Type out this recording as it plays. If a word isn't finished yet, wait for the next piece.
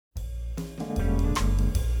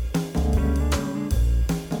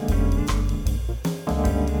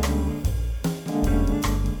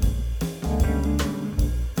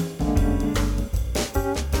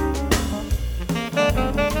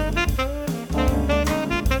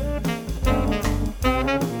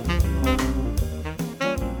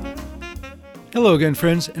Hello again,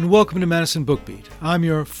 friends, and welcome to Madison Bookbeat. I'm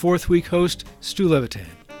your fourth week host, Stu Levitan.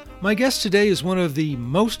 My guest today is one of the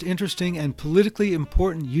most interesting and politically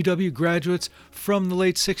important UW graduates from the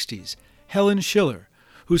late 60s, Helen Schiller,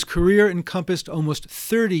 whose career encompassed almost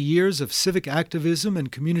 30 years of civic activism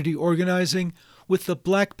and community organizing with the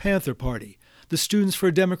Black Panther Party, the Students for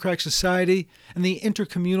a Democratic Society, and the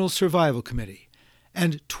Intercommunal Survival Committee,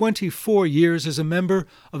 and 24 years as a member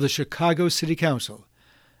of the Chicago City Council.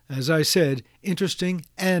 As I said, interesting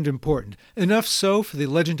and important, enough so for the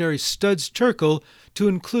legendary Studs Terkel to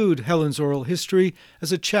include Helen's oral history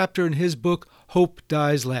as a chapter in his book, Hope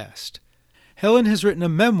Dies Last. Helen has written a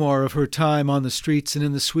memoir of her time on the streets and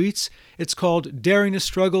in the suites. It's called Daring to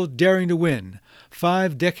Struggle, Daring to Win,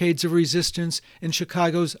 5 Decades of Resistance in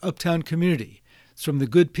Chicago's Uptown Community. It's from the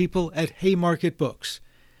good people at Haymarket Books.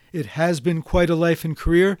 It has been quite a life and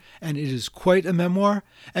career, and it is quite a memoir,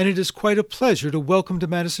 and it is quite a pleasure to welcome to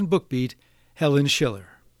Madison Bookbeat, Helen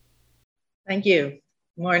Schiller. Thank you.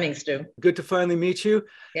 Morning, Stu. Good to finally meet you.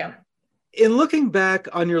 Yeah. In looking back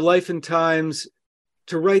on your life and times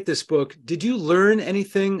to write this book, did you learn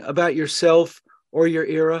anything about yourself or your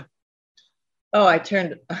era? Oh, I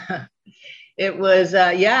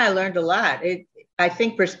learned a lot. I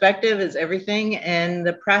think perspective is everything, and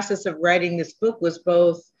the process of writing this book was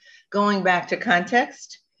both going back to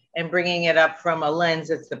context and bringing it up from a lens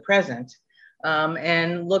that's the present,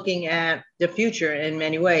 and looking at the future in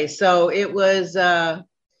many ways. So it was a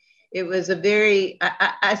very,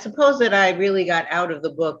 I suppose that I really got out of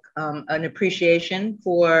the book an appreciation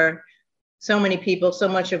for so many people, so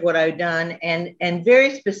much of what I've done, and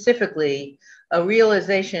very specifically a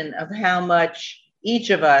realization of how much each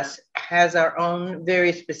of us has our own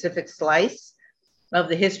very specific slice of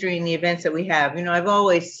the history and the events that we have. You know, I've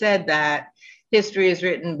always said that history is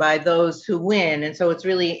written by those who win, and so it's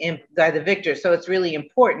really by the victors. So it's really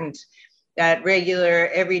important that regular,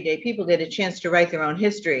 everyday people get a chance to write their own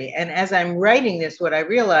history. And as I'm writing this, what I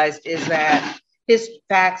realized is that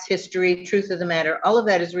facts, history, truth of the matter, all of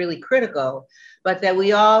that is really critical, but that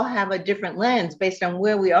we all have a different lens based on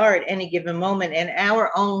where we are at any given moment and our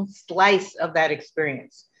own slice of that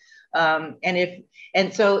experience.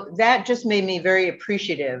 And so that just made me very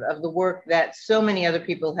appreciative of the work that so many other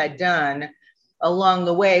people had done along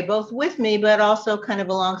the way, both with me, but also kind of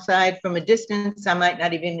alongside from a distance. I might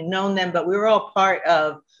not even have known them, but we were all part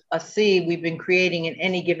of a seed we've been creating in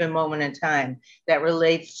any given moment in time that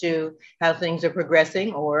relates to how things are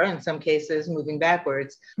progressing, or in some cases moving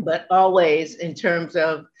backwards, but always in terms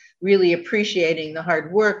of really appreciating the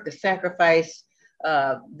hard work, the sacrifice,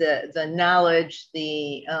 the knowledge,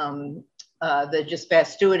 the just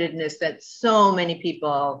fastidious that so many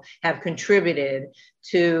people have contributed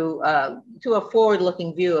to a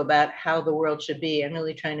forward-looking view about how the world should be, and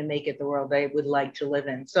really trying to make it the world they would like to live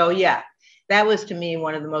in. So yeah, that was to me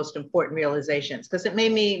one of the most important realizations, because it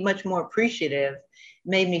made me much more appreciative,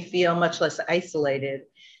 made me feel much less isolated.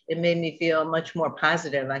 It made me feel much more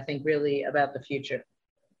positive, I think, really about the future.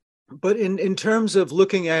 But in terms of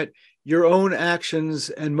looking at your own actions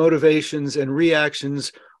and motivations and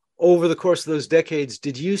reactions over the course of those decades,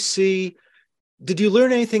 did you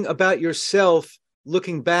learn anything about yourself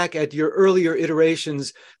looking back at your earlier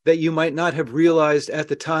iterations that you might not have realized at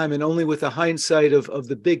the time, and only with the hindsight of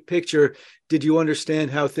the big picture did you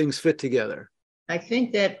understand how things fit together? I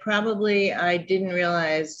think that probably I didn't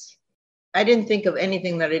think of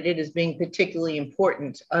anything that I did as being particularly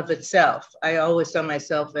important of itself. I always saw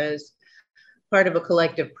myself as part of a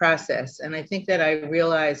collective process. And I think that I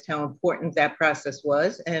realized how important that process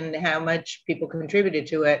was and how much people contributed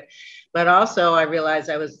to it. But also I realized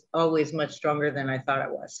I was always much stronger than I thought I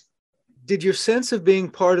was. Did your sense of being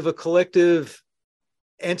part of a collective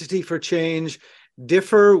entity for change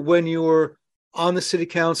differ when you were on the city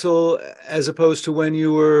council as opposed to when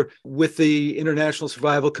you were with the International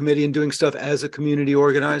Survival Committee and doing stuff as a community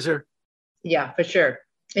organizer? Yeah, for sure.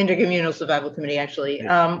 Intercommunal Survival Committee, actually.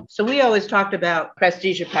 So we always talked about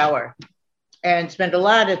prestige of power and spent a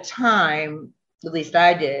lot of time, at least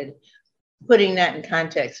I did, putting that in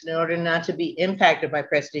context in order not to be impacted by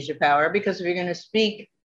prestige of power. Because if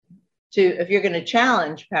you're going to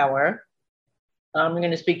challenge power, you're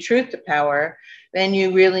going to speak truth to power, then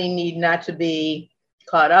you really need not to be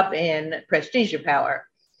caught up in prestige of power.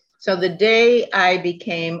 So the day I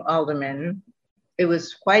became alderman, it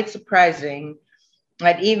was quite surprising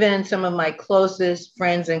that even some of my closest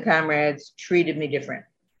friends and comrades treated me different.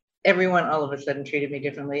 Everyone all of a sudden treated me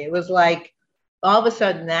differently. It was like all of a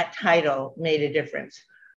sudden that title made a difference.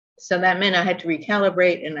 So that meant I had to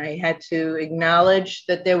recalibrate and I had to acknowledge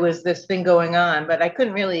that there was this thing going on, but I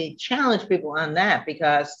couldn't really challenge people on that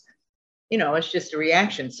because it's just a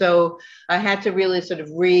reaction. So I had to really sort of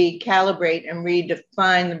recalibrate and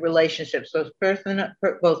redefine the relationships, both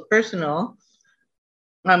personal,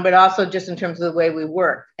 but also just in terms of the way we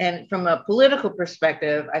work. And from a political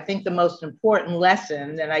perspective, I think the most important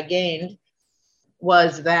lesson that I gained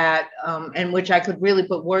was that, and which I could really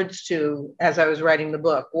put words to as I was writing the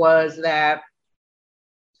book, was that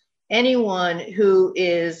anyone who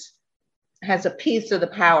has a piece of the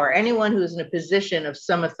power, anyone who's in a position of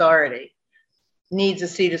some authority, needs a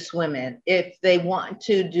sea to swim in. If they want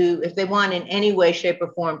in any way, shape,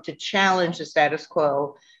 or form to challenge the status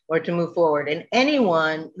quo or to move forward. And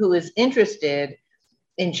anyone who is interested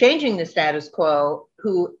in changing the status quo,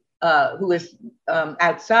 who is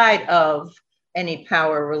outside of any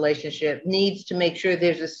power relationship, needs to make sure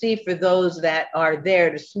there's a sea for those that are there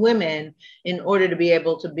to swim in order to be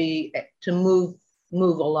able to move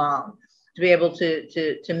along, to be able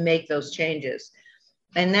to make those changes.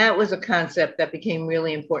 And that was a concept that became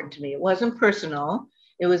really important to me. It wasn't personal,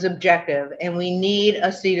 it was objective. And we need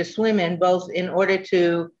a sea to swim in, both in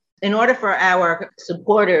order for our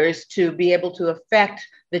supporters to be able to affect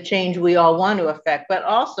the change we all want to affect, but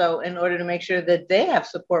also in order to make sure that they have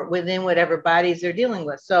support within whatever bodies they're dealing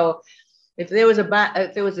with. So if there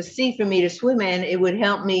was a sea for me to swim in, it would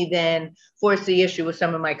help me then force the issue with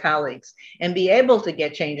some of my colleagues and be able to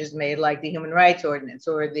get changes made, like the Human Rights Ordinance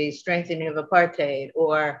or the strengthening of apartheid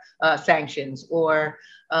or sanctions or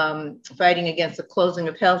fighting against the closing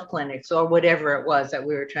of health clinics or whatever it was that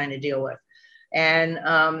we were trying to deal with. And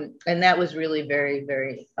that was really very,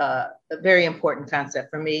 very, a very important concept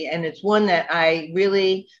for me. And it's one that I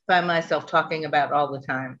really find myself talking about all the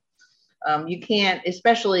time. You can't,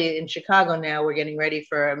 especially in Chicago now, we're getting ready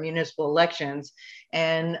for municipal elections.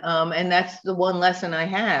 And that's the one lesson I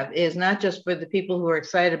have, is not just for the people who are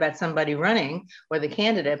excited about somebody running or the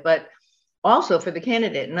candidate, but also for the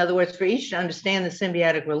candidate. In other words, for each to understand the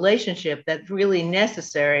symbiotic relationship that's really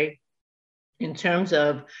necessary in terms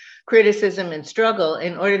of criticism and struggle,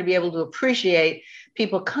 in order to be able to appreciate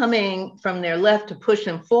people coming from their left to push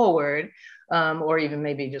them forward, or even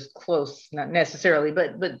maybe just close, not necessarily,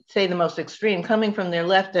 but say the most extreme, coming from their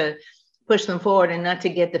left to push them forward, and not to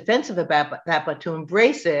get defensive about that, but to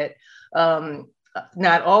embrace it.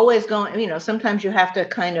 Not always going, sometimes you have to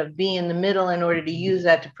kind of be in the middle in order to use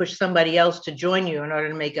that to push somebody else to join you in order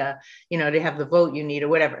to make to have the vote you need or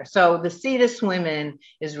whatever. So the sea to swim in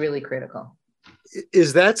is really critical.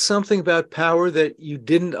 Is that something about power that you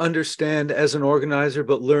didn't understand as an organizer,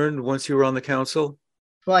 but learned once you were on the council?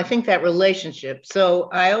 Well, I think that relationship. So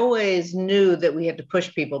I always knew that we had to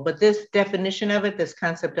push people, but this definition of it, this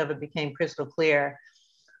concept of it became crystal clear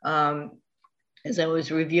as I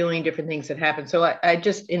was reviewing different things that happened. So I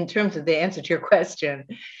just, in terms of the answer to your question,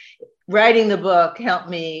 writing the book helped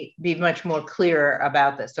me be much more clear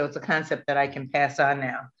about this. So it's a concept that I can pass on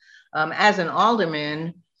now. As an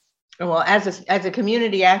alderman, well, as a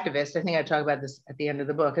community activist, I think I talk about this at the end of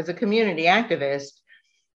the book. As a community activist,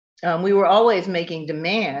 we were always making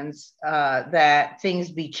demands that things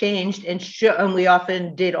be changed, and we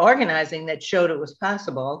often did organizing that showed it was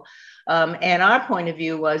possible. And our point of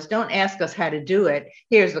view was, don't ask us how to do it.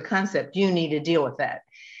 Here's the concept. You need to deal with that.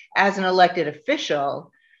 As an elected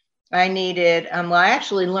official, I needed, I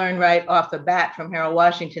actually learned right off the bat from Harold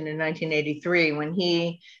Washington in 1983 when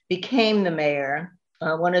he became the mayor.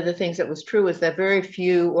 One of the things that was true is that very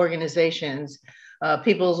few organizations,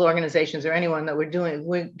 people's organizations or anyone that were doing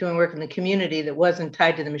work in the community that wasn't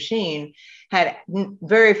tied to the machine, had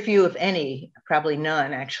very few, if any, probably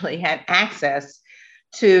none actually, had access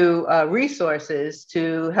to resources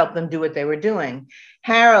to help them do what they were doing.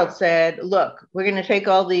 Harold said, look, we're going to take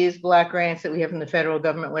all these Black grants that we have from the federal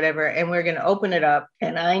government, whatever, and we're going to open it up.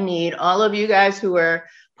 And I need all of you guys who are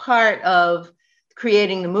part of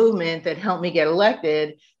creating the movement that helped me get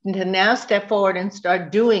elected to now step forward and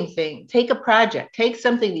start doing things. Take a project, take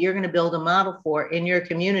something that you're going to build a model for in your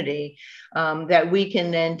community that we can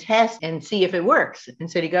then test and see if it works in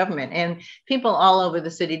city government. And people all over the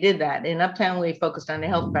city did that. In Uptown, we focused on a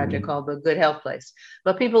health project called the Good Health Place,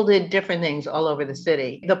 but people did different things all over the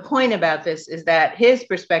city. The point about this is that his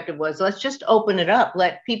perspective was, let's just open it up.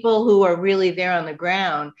 Let people who are really there on the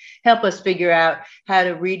ground help us figure out how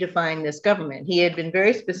to redefine this government. He had been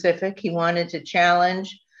very specific. He wanted to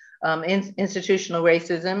challenge institutional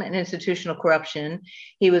racism and institutional corruption.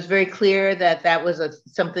 He was very clear that that was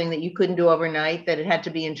something that you couldn't do overnight, that it had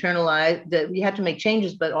to be internalized, that you had to make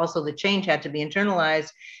changes, but also the change had to be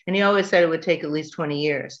internalized. And he always said it would take at least 20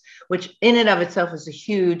 years, which in and of itself is a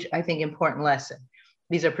huge, I think, important lesson.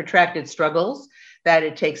 These are protracted struggles. that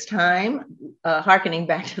it takes time. Harkening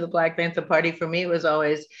back to the Black Panther Party, for me, it was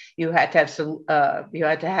always you had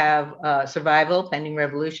to have survival pending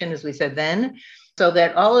revolution, as we said then, so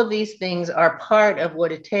that all of these things are part of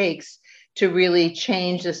what it takes to really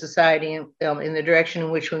change the society in the direction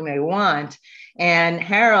in which we may want. And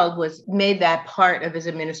Harold made that part of his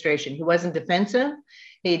administration. He wasn't defensive.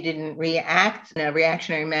 He didn't react in a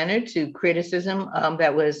reactionary manner to criticism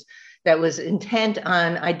that was intent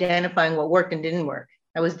on identifying what worked and didn't work.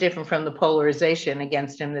 That was different from the polarization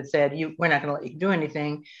against him that said, we're not going to let you do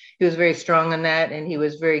anything. He was very strong on that, and he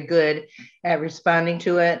was very good at responding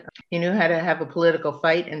to it. He knew how to have a political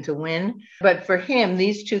fight and to win. But for him,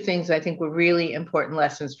 these two things, I think, were really important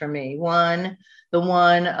lessons for me. The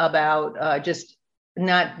one about just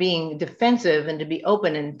not being defensive and to be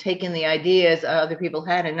open and taking the ideas other people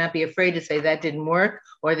had and not be afraid to say that didn't work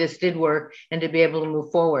or this did work, and to be able to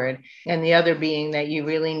move forward. And the other being that you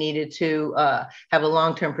really needed to have a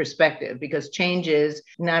long-term perspective, because changes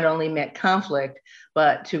not only meant conflict,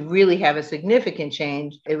 but to really have a significant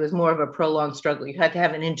change, it was more of a prolonged struggle. You had to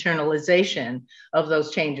have an internalization of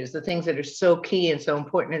those changes, the things that are so key and so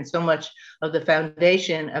important and so much of the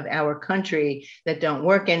foundation of our country that don't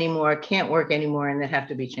work anymore, can't work anymore, and that have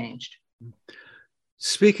to be changed.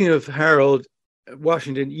 Speaking of Harold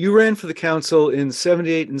Washington, you ran for the council in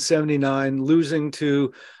 78 and 79, losing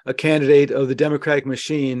to a candidate of the Democratic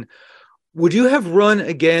machine. Would you have run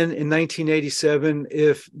again in 1987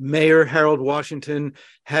 if Mayor Harold Washington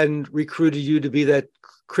hadn't recruited you to be that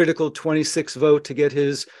critical 26 vote to get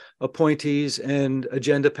his appointees and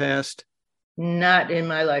agenda passed? Not in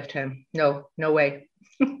my lifetime. No way.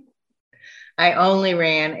 I only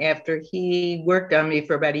ran after he worked on me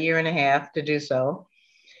for about a year and a half to do so.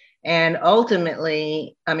 And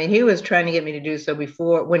ultimately, I mean, he was trying to get me to do so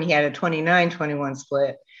before, when he had a 29-21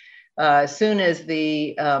 split. As soon as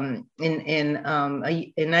in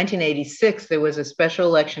 1986, there was a special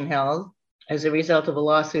election held as a result of a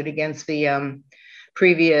lawsuit against the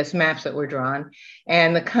previous maps that were drawn.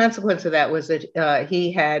 And the consequence of that was that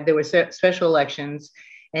there were special elections,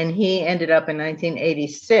 and he ended up in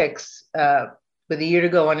 1986, with a year to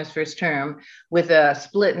go on his first term, with a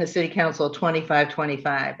split in the city council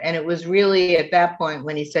 25-25. And it was really at that point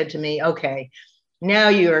when he said to me, okay, now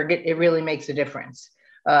it really makes a difference.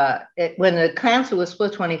 When the council was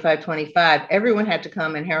split 25-25, everyone had to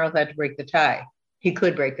come and Harold had to break the tie. He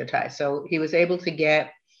could break the tie. So he was able to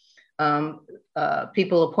get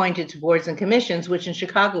people appointed to boards and commissions, which in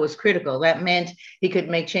Chicago was critical. That meant he could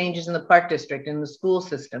make changes in the park district, in the school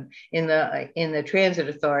system, in the transit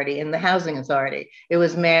authority, in the housing authority. It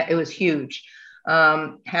was huge.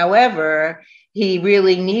 However, he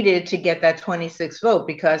really needed to get that 26 vote,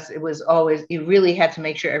 because it was always, you really had to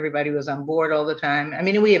make sure everybody was on board all the time. I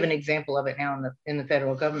mean, we have an example of it now in the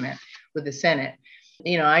federal government with the Senate.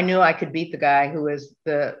 You know, I knew I could beat the guy who was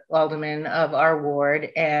the alderman of our ward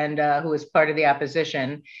and who was part of the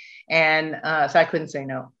opposition. And so I couldn't say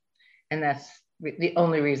no. And that's the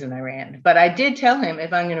only reason I ran. But I did tell him,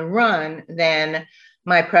 if I'm going to run, then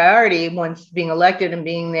my priority, once being elected and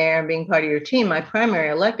being there and being part of your team, my primary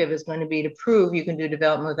elective is going to be to prove you can do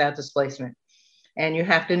development without displacement. And you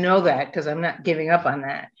have to know that, because I'm not giving up on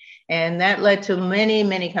that. And that led to many,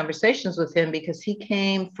 many conversations with him, because he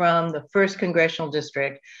came from the 1st Congressional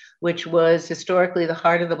District, which was historically the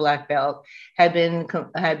heart of the Black Belt, had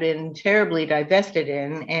been terribly divested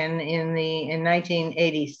in. And in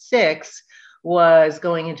 1986, was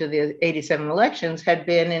going into the 87 elections, had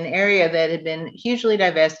been an area that had been hugely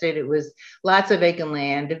divested. It was lots of vacant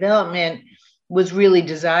land. Development was really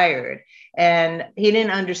desired. And he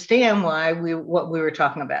didn't understand what we were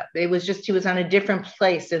talking about. It was just, he was on a different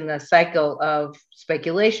place in the cycle of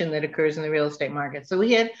speculation that occurs in the real estate market. So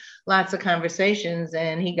we had lots of conversations,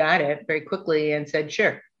 and he got it very quickly and said,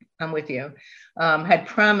 sure, I'm with you. Had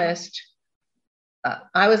promised,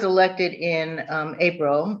 I was elected in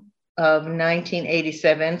April of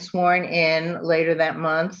 1987, sworn in later that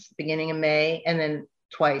month, beginning of May, and then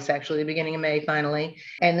twice actually, the beginning of May finally.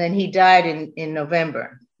 And then he died in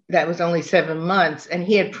November. That was only 7 months. And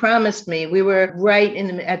he had promised me, we were right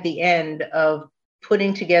at the end of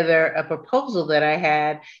putting together a proposal that I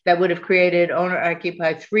had that would have created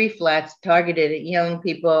owner-occupied 3 flats targeted at young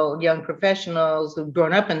people, young professionals who've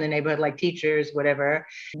grown up in the neighborhood, like teachers, whatever,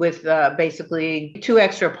 with basically 2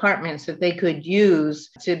 extra apartments that they could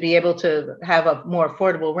use to be able to have a more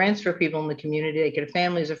affordable rents for people in the community. They could have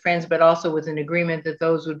families or friends, but also with an agreement that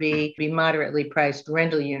those would be moderately priced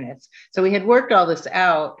rental units. So we had worked all this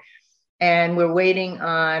out. And we're waiting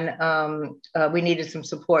on, we needed some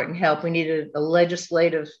support and help. We needed a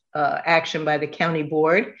legislative action by the county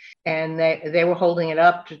board, and they were holding it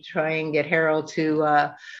up to try and get Harold to,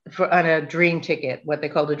 on a dream ticket, what they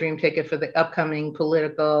called a dream ticket for the upcoming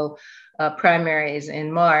political primaries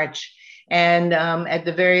in March. And at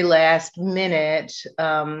the very last minute,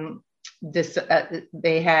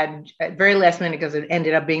 they had at very last minute, because it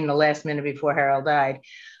ended up being the last minute before Harold died.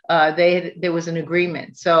 There was an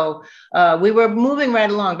agreement. So we were moving right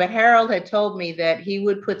along, but Harold had told me that he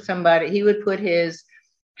would put his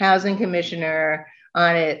housing commissioner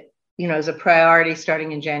on it, as a priority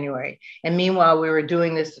starting in January. And meanwhile, we were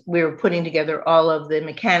doing this, we were putting together all of the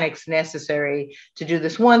mechanics necessary to do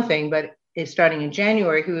this one thing, but starting in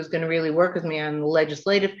January, he was going to really work with me on the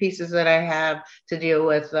legislative pieces that I have to deal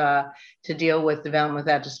with development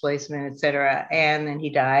without displacement, et cetera. And then he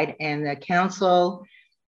died, and the council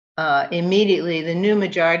immediately, the new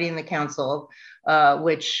majority in the council,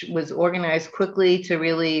 which was organized quickly to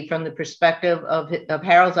really, from the perspective of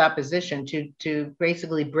Harold's opposition, to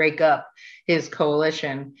basically break up his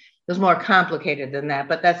coalition. It was more complicated than that,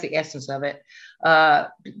 but that's the essence of it.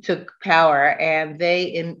 Took power, and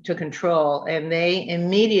they took control, and they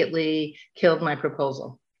immediately killed my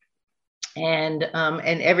proposal. And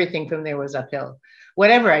everything from there was uphill.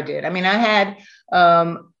 Whatever I did, I mean, I had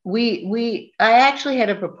I actually had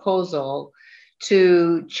a proposal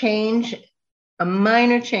to change a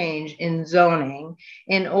minor change in zoning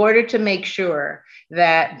in order to make sure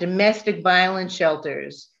that domestic violence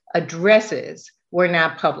shelters addresses were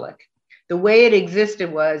not public. The way it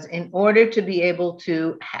existed was, in order to be able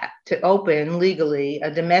to open legally a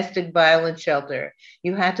domestic violence shelter,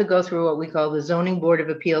 you had to go through what we call the Zoning Board of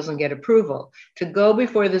Appeals and get approval. To go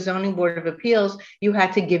before the Zoning Board of Appeals, you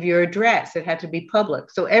had to give your address. It had to be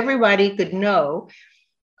public, so everybody could know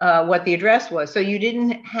what the address was. So you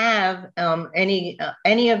didn't have any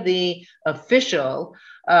of the official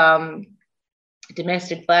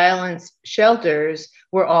domestic violence shelters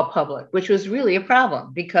were all public, which was really a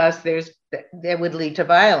problem, because that would lead to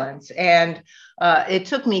violence. And it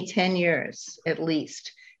took me 10 years at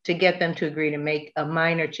least to get them to agree to make a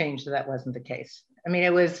minor change so that wasn't the case. I mean,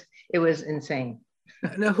 it was insane.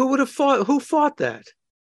 Now, who fought that?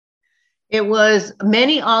 It was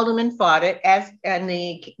many aldermen fought it, and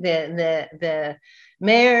the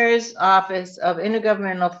mayor's office of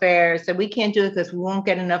intergovernmental affairs said, we can't do it because we won't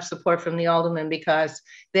get enough support from the aldermen, because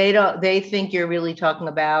they think you're really talking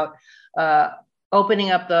about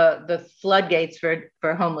opening up the floodgates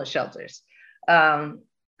for homeless shelters. I'm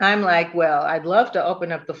like, well, I'd love to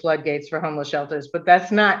open up the floodgates for homeless shelters, but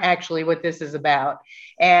that's not actually what this is about.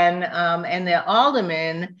 And the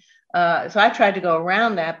aldermen, so I tried to go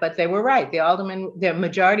around that, but they were right. The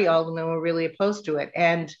majority aldermen were really opposed to it.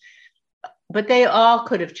 But they all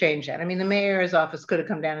could have changed that. I mean, the mayor's office could have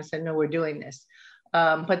come down and said, no, we're doing this.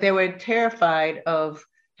 But they were terrified of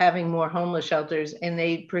having more homeless shelters, and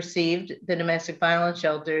they perceived the domestic violence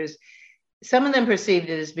shelters, some of them perceived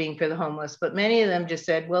it as being for the homeless, but many of them just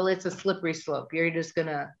said, well, it's a slippery slope.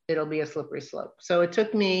 It'll be a slippery slope. So it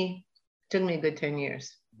took me a good 10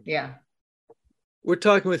 years. Yeah. We're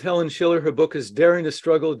talking with Helen Schiller. Her book is Daring to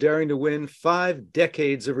Struggle, Daring to Win: 5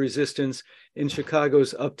 Decades of Resistance in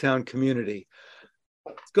Chicago's Uptown Community.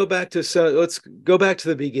 Let's go back to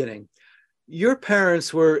the beginning. Your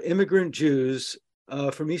parents were immigrant Jews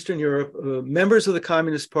from Eastern Europe, members of the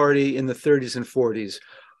Communist Party in the 30s and 40s.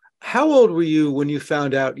 How old were you when you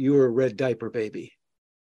found out you were a red diaper baby?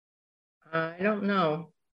 I don't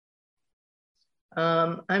know.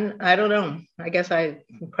 I don't know. I guess I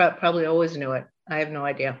probably always knew it. I have no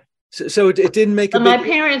idea. So it didn't make a big... My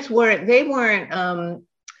parents weren't, by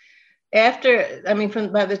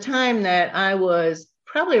the time that I was,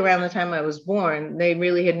 probably around the time I was born,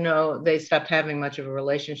 they stopped having much of a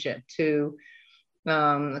relationship to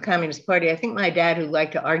the Communist Party. I think my dad, who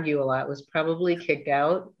liked to argue a lot, was probably kicked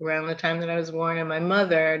out around the time that I was born, and my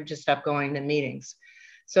mother just stopped going to meetings.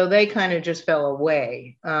 So they kind of just fell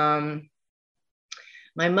away.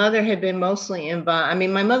 My mother had been mostly involved.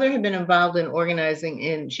 My mother had been involved in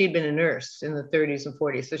organizing she'd been a nurse in the 30s and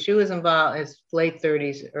 40s. So she was involved in late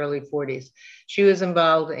 30s, early 40s. She was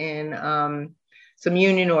involved in some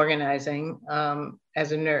union organizing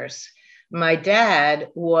as a nurse. My dad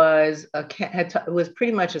was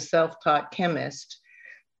pretty much a self-taught chemist,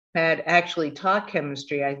 had actually taught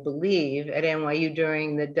chemistry, I believe, at NYU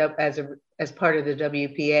during as part of the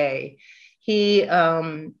WPA.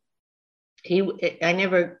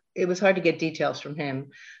 It was hard to get details from him,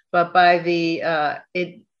 but by at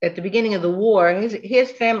the beginning of the war,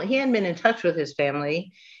 his family, he hadn't been in touch with his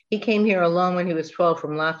family. He came here alone when he was 12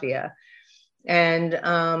 from Latvia. And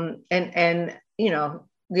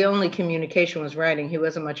the only communication was writing. He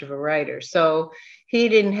wasn't much of a writer, so he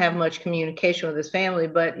didn't have much communication with his family.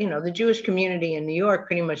 But the Jewish community in New York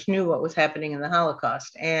pretty much knew what was happening in the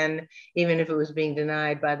Holocaust, and even if it was being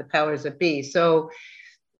denied by the powers that be. So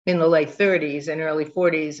in the late 30s and early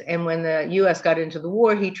 40s, and when the U.S. got into the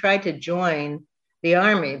war, he tried to join the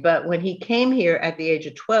army. But when he came here at the age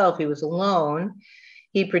of 12, he was alone.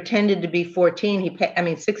 He pretended to be 16.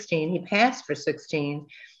 He passed for 16.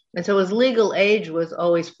 And so his legal age was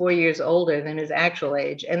always 4 years older than his actual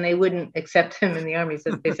age. And they wouldn't accept him in the army.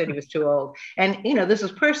 So they said he was too old. And, this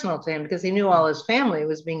was personal to him because he knew all his family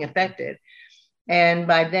was being affected. And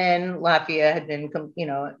by then, Latvia had been,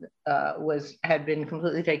 had been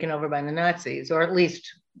completely taken over by the Nazis, or at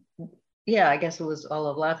least, I guess it was all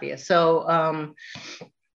of Latvia. So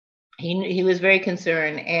he was very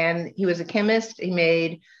concerned, and he was a chemist. He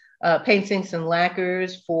made paints and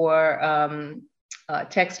lacquers for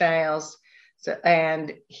textiles. So,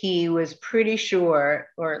 and he was pretty sure,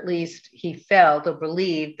 or at least he felt or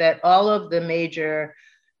believed, that all of the major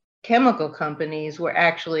chemical companies were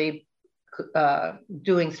actually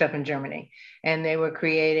doing stuff in Germany, and they were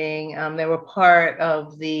creating. They were part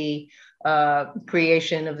of the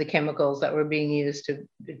creation of the chemicals that were being used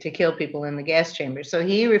to kill people in the gas chambers. So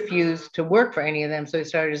he refused to work for any of them. So he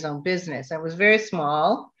started his own business. It was very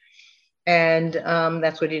small, and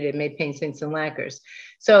that's what he did, made paints and lacquers.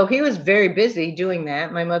 So he was very busy doing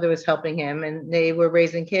that. My mother was helping him, and they were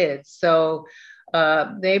raising kids. So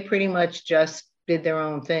they pretty much just did their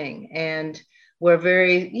own thing, and were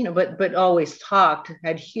very, but always talked,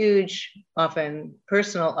 had huge, often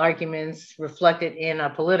personal arguments reflected in a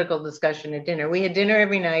political discussion at dinner. We had dinner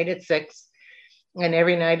every night at 6, and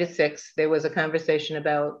every night at 6, there was a conversation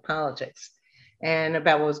about politics and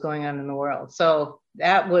about what was going on in the world. So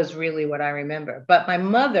that was really what I remember. But my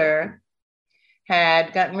mother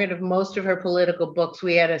had gotten rid of most of her political books.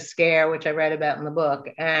 We had a scare, which I read about in the book,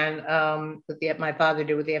 and my father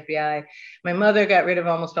did with the FBI. My mother got rid of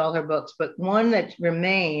almost all her books, but one that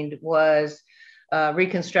remained was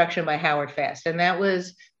Reconstruction by Howard Fast. And that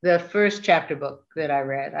was the first chapter book that I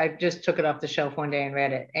read. I just took it off the shelf one day and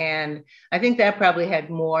read it. And I think that probably had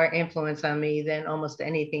more influence on me than almost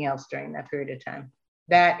anything else during that period of time.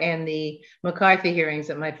 That and the McCarthy hearings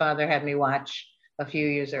that my father had me watch a few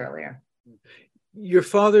years earlier. Your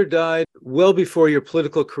father died well before your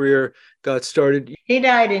political career got started. He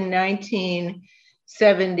died in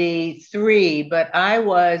 1973, but it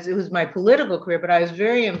was my political career, but I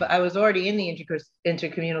was already in the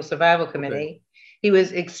Intercommunal Survival Committee. Okay. He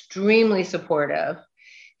was extremely supportive.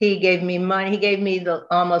 He gave me money. He gave me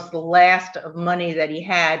almost the last of money that he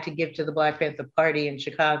had to give to the Black Panther Party in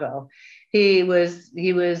Chicago. He was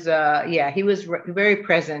very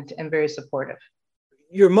present and very supportive.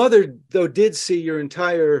 Your mother, though, did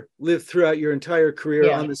live throughout your entire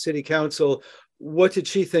career on the city council. What did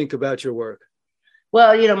she think about your work?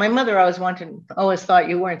 Well, my mother always thought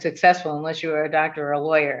you weren't successful unless you were a doctor or a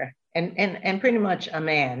lawyer, and pretty much a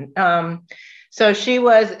man. So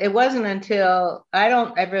it wasn't until, I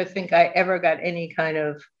don't ever think I ever got any kind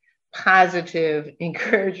of positive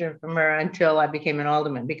encouragement from her until I became an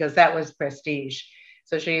alderman, because that was prestige.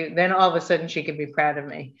 So then all of a sudden she could be proud of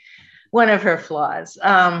me. One of her flaws.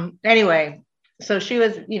 Anyway, so she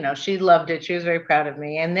was, she loved it. She was very proud of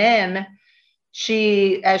me. And then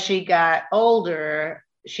as she got older,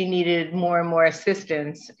 she needed more and more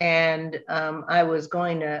assistance. And I was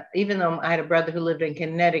going to, even though I had a brother who lived in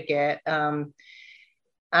Connecticut,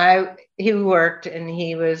 he worked, and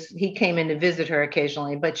he came in to visit her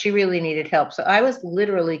occasionally, but she really needed help. So I was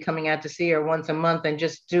literally coming out to see her once a month and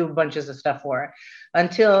just do bunches of stuff for her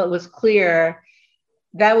until it was clear.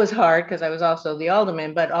 That was hard because I was also the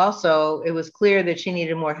alderman, but also it was clear that she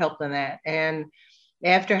needed more help than that. And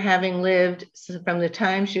after having lived from the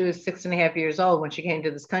time she was 6.5 years old when she came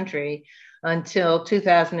to this country until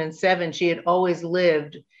 2007, she had always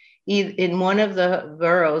lived in one of the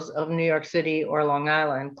boroughs of New York City or Long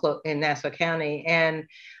Island in Nassau County. And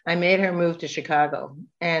I made her move to Chicago.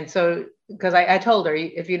 And so, because I told her,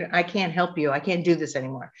 I can't help you, I can't do this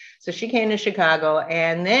anymore. So she came to Chicago,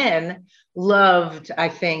 and then loved, I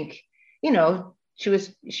think, she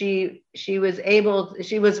was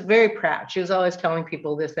very proud. She was always telling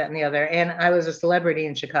people this, that, and the other. And I was a celebrity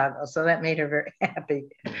in Chicago. So that made her very happy.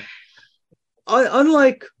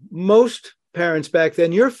 Unlike most parents back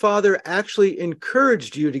then, your father actually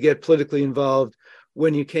encouraged you to get politically involved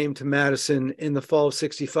when you came to Madison in the fall of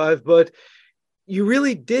 '65, but you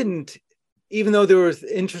really didn't, even though there were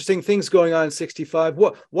interesting things going on in '65.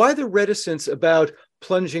 Why the reticence about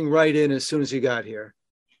plunging right in as soon as you got here?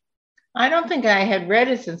 I don't think I had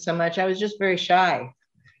reticence so much. I was just very shy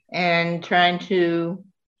and trying to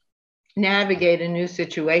navigate a new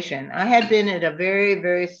situation. I had been at a very,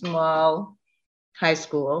 very small high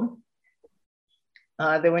school.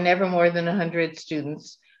 There were never more than 100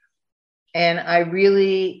 students. And I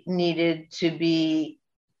really needed to be,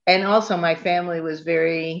 and also my family was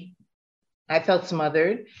I felt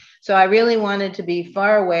smothered. So I really wanted to be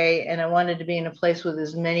far away, and I wanted to be in a place with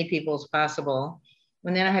as many people as possible.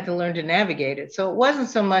 And then I had to learn to navigate it. So it wasn't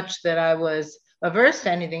so much that I was averse to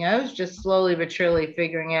anything. I was just slowly but surely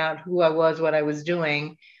figuring out who I was, what I was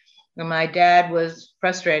doing. And my dad was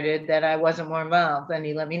frustrated that I wasn't more involved, and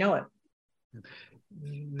he let me know it.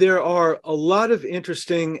 There are a lot of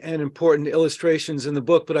interesting and important illustrations in the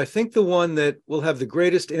book, but I think the one that will have the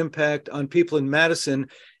greatest impact on people in Madison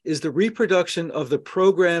is the reproduction of the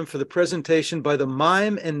program for the presentation by the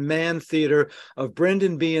Mime and Man Theater of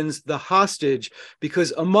Brendan Behan's The Hostage,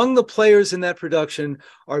 because among the players in that production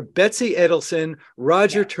are Betsy Edelson,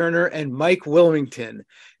 Roger Turner, and Mike Wilmington.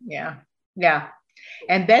 Yeah.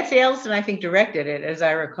 And Betsy Edelson, I think, directed it, as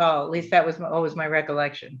I recall. At least that was always my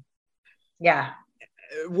recollection. Yeah.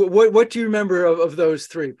 What do you remember of those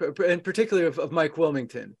three, and particularly of Mike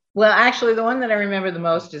Wilmington? Well, actually, the one that I remember the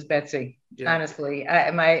most is Betsy. Yeah. Honestly,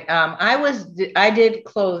 I did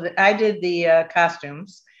the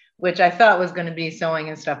costumes, which I thought was going to be sewing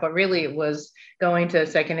and stuff, but really it was going to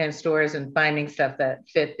secondhand stores and finding stuff that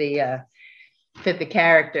fit the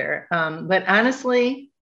character. But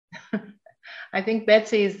honestly, I think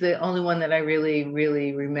Betsy is the only one that I really,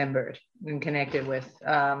 really remembered and connected with.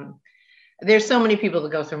 There's so many people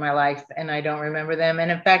that go through my life and I don't remember them. And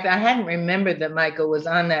in fact, I hadn't remembered that Michael was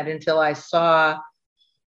on that until I saw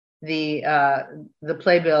the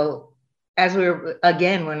playbill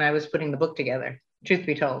when I was putting the book together, truth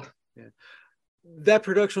be told. Yeah. That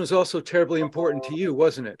production was also terribly important to you,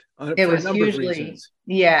 wasn't it? It was hugely,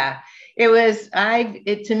 yeah. It was,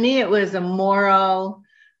 to me, it was a moral,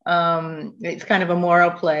 it's kind of a moral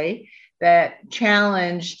play that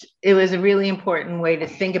challenged, it was a really important way to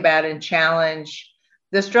think about and challenge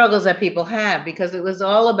the struggles that people have, because it was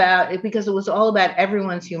all about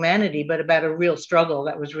everyone's humanity, but about a real struggle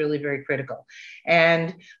that was really very critical.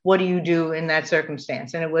 And what do you do in that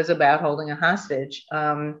circumstance? And it was about holding a hostage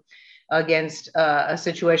against a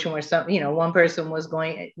situation where one person was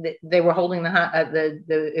they were holding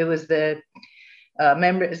it was the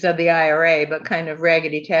members of the IRA, but kind of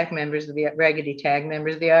raggedy tag members of the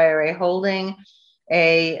IRA holding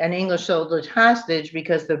an English soldier hostage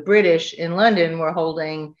because the British in London were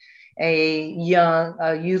holding a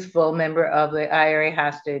youthful member of the IRA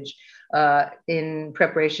hostage in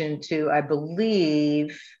preparation to, I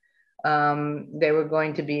believe, they were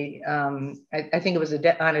going to be, I think it was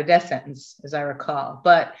on a death sentence, as I recall.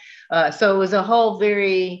 But so it was a whole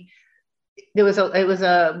it was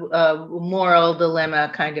a moral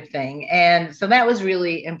dilemma kind of thing. And so that was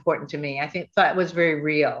really important to me. I thought it was very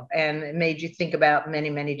real, and it made you think about many,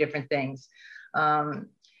 many different things. And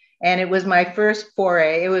it was my first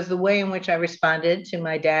foray. It was the way in which I responded to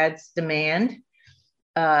my dad's demand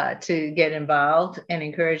to get involved and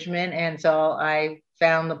encouragement. And so I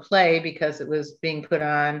found the play because it was being put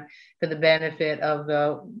on for the benefit of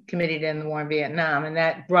the Committee to End the War in Vietnam. And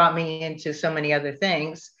that brought me into so many other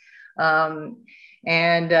things. And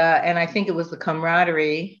I think it was the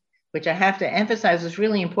camaraderie, which I have to emphasize was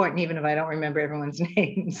really important, even if I don't remember everyone's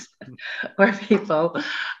names or people,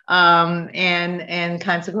 and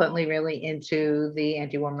consequently really into the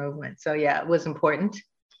anti-war movement. So yeah, it was important,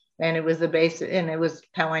 and it was the base, and it was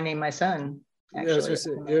how I named my son. Actually,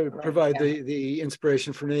 provide the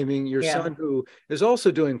inspiration for naming your son, who is also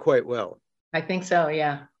doing quite well. I think so.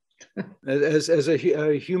 Yeah. as a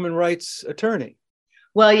human rights attorney.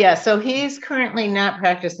 Well, yeah. So he's currently not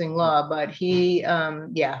practicing law, but he,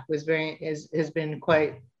 has been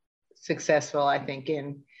quite successful, I think,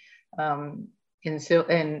 in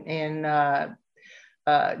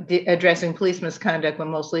addressing police misconduct, but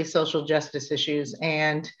mostly social justice issues,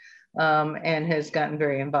 and has gotten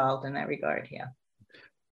very involved in that regard. Yeah.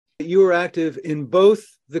 You were active in both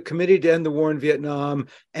the Committee to End the War in Vietnam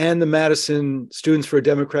and the Madison Students for a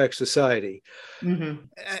Democratic Society. Mm-hmm.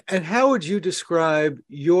 And how would you describe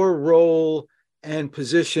your role and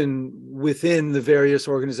position within the various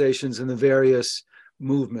organizations and the various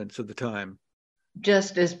movements of the time?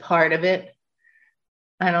 Just as part of it.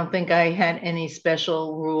 I don't think I had any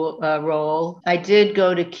special role. I did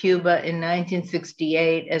go to Cuba in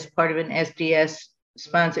 1968 as part of an SDS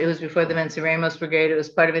sponsor. It was before the Venceremos Brigade. It was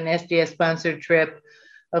part of an SDS sponsored trip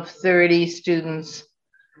of 30 students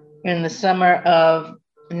in the summer of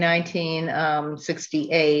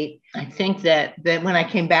 1968. I think that when I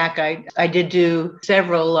came back, I did do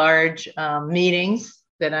several large meetings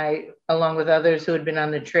that along with others who had been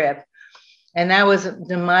on the trip. And that was,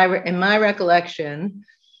 in my recollection,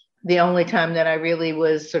 the only time that I really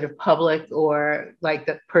was sort of public or like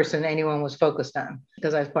the person anyone was focused on,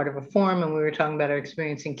 because I was part of a forum and we were talking about our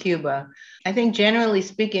experience in Cuba. I think generally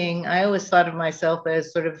speaking, I always thought of myself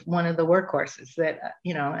as sort of one of the workhorses that,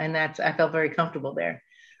 and I felt very comfortable there.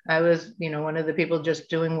 I was, one of the people just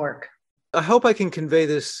doing work. I hope I can convey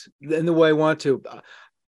this in the way I want to.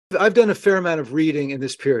 I've done a fair amount of reading in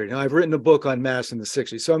this period. I've written a book on Madison in the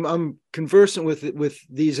 60s, so I'm conversant with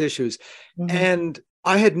these issues. Mm-hmm. And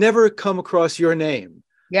I had never come across your name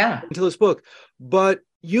until this book, but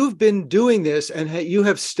you've been doing this and you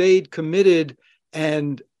have stayed committed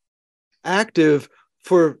and active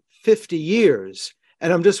for 50 years.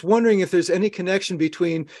 And I'm just wondering if there's any connection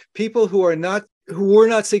between people who were not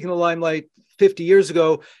seeking the limelight 50 years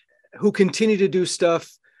ago, who continue to do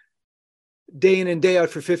stuff day in and day out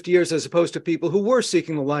for 50 years, as opposed to people who were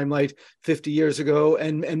seeking the limelight 50 years ago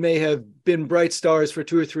and may have been bright stars for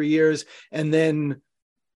 2 or 3 years and then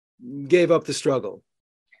gave up the struggle.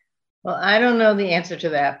 Well, I don't know the answer to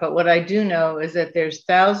that, but what I do know is that there's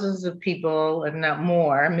thousands of people, if not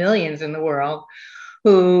more, millions in the world,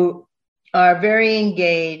 who are very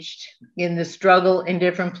engaged in the struggle in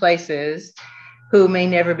different places, who may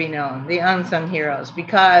never be known, the unsung heroes,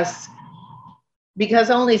 because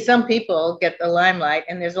only some people get the limelight,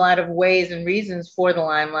 and there's a lot of ways and reasons for the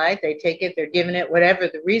limelight. They take it, they're given it, whatever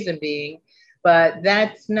the reason being, but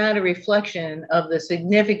that's not a reflection of the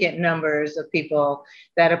significant numbers of people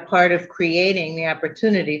that are part of creating the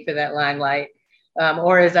opportunity for that limelight,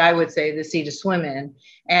 or as I would say, the sea to swim in.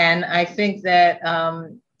 And I think that's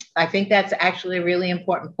actually a really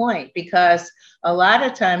important point, because a lot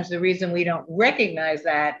of times the reason we don't recognize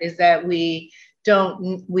that is that we are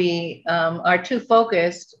too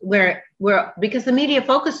focused because the media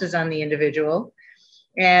focuses on the individual,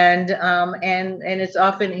 and it's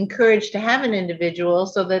often encouraged to have an individual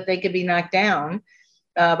so that they could be knocked down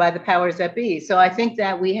by the powers that be. So I think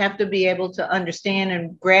that we have to be able to understand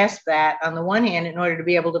and grasp that on the one hand in order to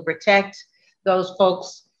be able to protect those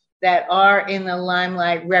folks that are in the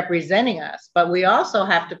limelight representing us. But we also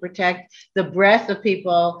have to protect the breadth of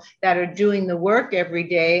people that are doing the work every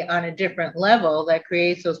day on a different level that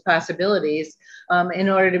creates those possibilities, in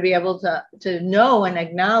order to be able to know and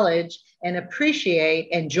acknowledge and appreciate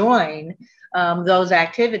and join those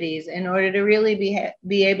activities in order to really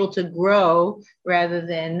be able to grow rather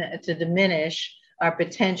than to diminish our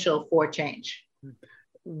potential for change.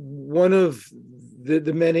 One of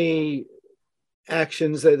the many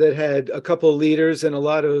actions that had a couple of leaders and a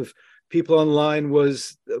lot of people online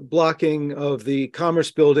was blocking of the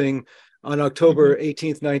Commerce Building on October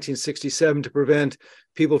 18th, 1967, to prevent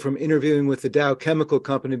people from interviewing with the Dow Chemical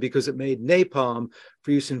Company because it made napalm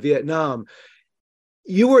for use in Vietnam.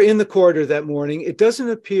 You were in the corridor that morning. It doesn't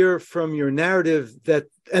appear from your narrative that,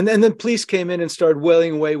 and then police came in and started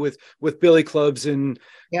wailing away with billy clubs and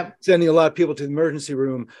sending a lot of people to the emergency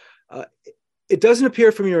room. It doesn't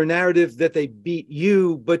appear from your narrative that they beat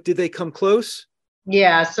you, but did they come close?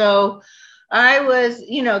 Yeah, so I was,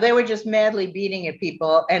 they were just madly beating at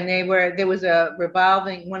people, and there was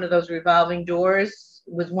one of those revolving doors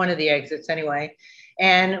was one of the exits anyway,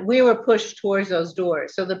 and we were pushed towards those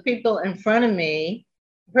doors. So the person in front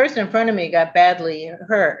of me got badly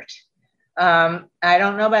hurt. I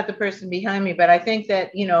don't know about the person behind me, but I think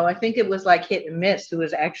that, I think it was like hit and miss who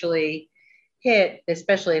was actually hit,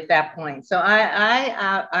 especially at that point. So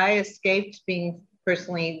I escaped being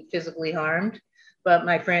personally physically harmed, but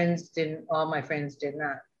my friends didn't. All my friends did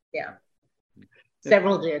not. Yeah,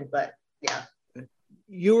 several did, but yeah.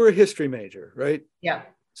 You were a history major, right? Yeah.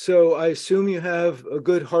 So I assume you have a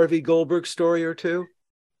good Harvey Goldberg story or two.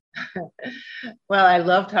 Well, I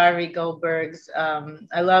loved Harvey Goldberg's.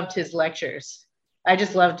 I loved his lectures. I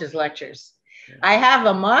just loved his lectures. Yeah. I have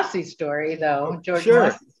a Mossy story though, George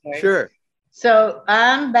Mossy story. Sure. So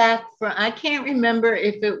I'm back from, I can't remember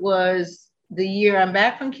if it was the year I'm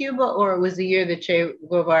back from Cuba or it was the year that Che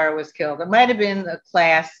Guevara was killed. It might have been the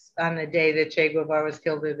class on the day that Che Guevara was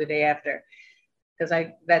killed or the day after, because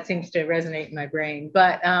that seems to resonate in my brain.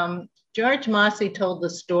 But George Mossy told the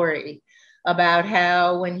story about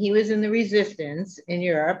how when he was in the resistance in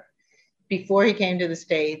Europe, before he came to the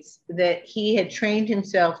States, that he had trained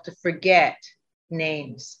himself to forget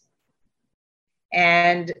names.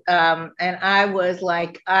 And I was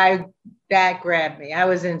like, that grabbed me. I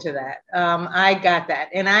was into that. I got that.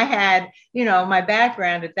 And I had, my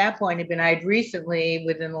background at that point had been, I'd recently,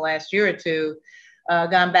 within the last year or two,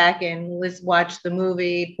 gone back and watched the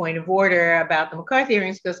movie Point of Order about the McCarthy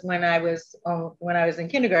hearings, because when I was in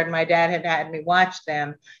kindergarten, my dad had me watch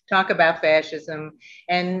them, talk about fascism,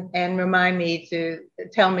 and remind me to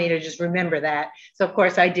tell me to just remember that. So of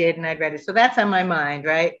course I did, and I'd read it. So that's on my mind,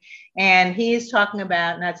 right? And he's talking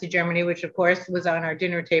about Nazi Germany, which of course was on our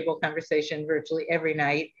dinner table conversation virtually every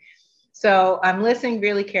night. So I'm listening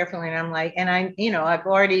really carefully, and I'm like, and I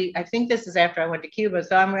think this is after I went to Cuba,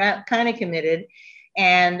 so I'm kind of committed.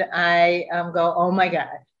 And I go, oh my God,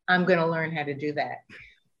 I'm going to learn how to do that.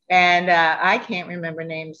 And I can't remember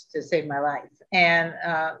names to save my life.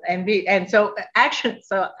 So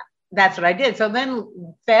that's what I did. So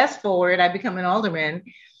then fast forward, I become an alderman,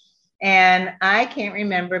 and I can't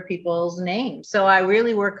remember people's names. So I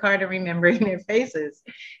really work hard at remembering their faces.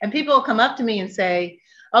 And people will come up to me and say,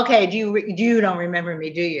 okay, you don't remember me,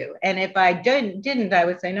 do you? And if I didn't, I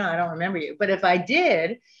would say, no, I don't remember you. But if I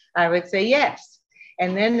did, I would say yes.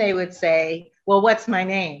 And then they would say, well, what's my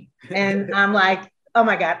name? And I'm like, oh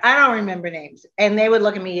my God, I don't remember names. And they would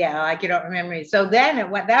look at me, yeah, like you don't remember me. So then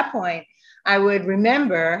at that point, I would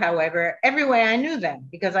remember, however, every way I knew them,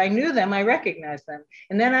 because I knew them, I recognized them.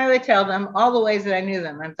 And then I would tell them all the ways that I knew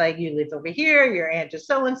them. I'm like, you live over here, your aunt is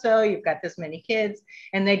so-and-so, you've got this many kids.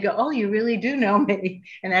 And they'd go, oh, you really do know me.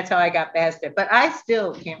 And that's how I got past it. But I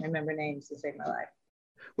still can't remember names to save my life.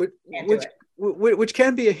 Which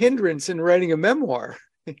can be a hindrance in writing a memoir.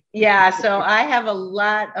 Yeah, so I have a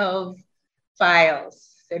lot of files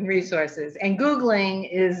and resources, and Googling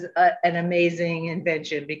is an amazing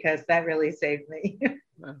invention, because that really saved me.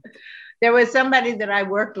 Wow. There was somebody that I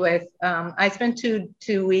worked with. I spent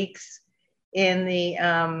two weeks in the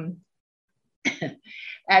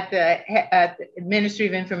at the Ministry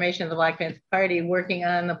of Information of the Black Panther Party, working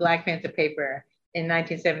on the Black Panther paper in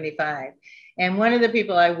 1975. And one of the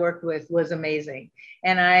people I worked with was amazing.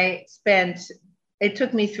 And it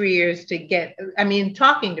took me 3 years to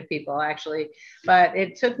talking to people actually, but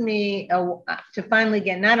it took me to finally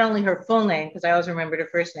get not only her full name, because I always remembered her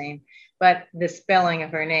first name, but the spelling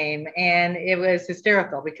of her name. And it was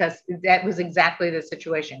hysterical, because that was exactly the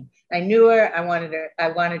situation. I knew her, I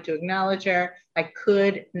wanted to acknowledge her. I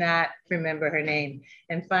could not remember her name.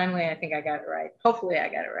 And finally, I think I got it right. Hopefully I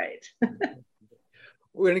got it right.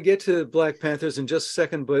 We're going to get to Black Panthers in just a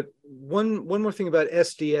second, but one more thing about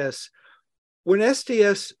SDS. When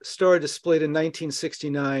SDS started to split in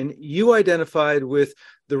 1969, you identified with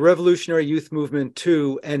the Revolutionary Youth Movement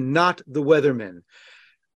too, and not the Weathermen.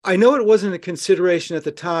 I know it wasn't a consideration at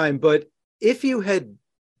the time, but if you had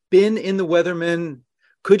been in the Weathermen,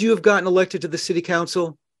 could you have gotten elected to the city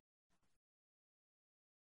council?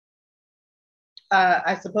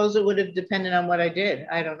 I suppose it would have depended on what I did.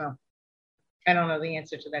 I don't know. I don't know the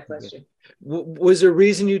answer to that question. Was there a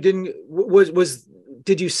reason you didn't?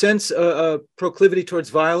 Did you sense a proclivity towards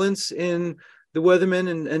violence in the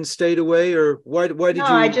Weathermen and stayed away, or why did you? No,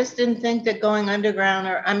 I just didn't think that going underground,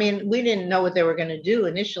 we didn't know what they were going to do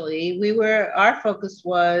initially. Our focus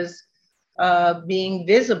was being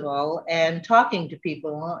visible and talking to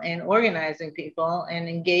people and organizing people and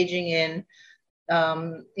engaging in.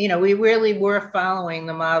 We really were following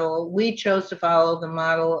the model. We chose to follow the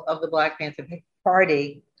model of the Black Panther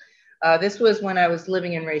Party. This was when I was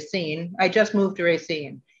living in Racine. I just moved to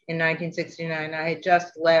Racine in 1969. I had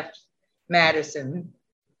just left Madison.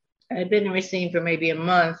 I had been in Racine for maybe a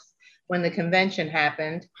month when the convention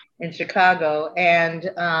happened in Chicago. And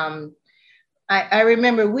I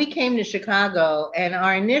remember we came to Chicago, and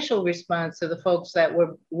our initial response to the folks that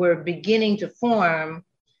were beginning to form,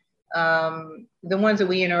 the ones that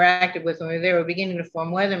we interacted with when they were beginning to form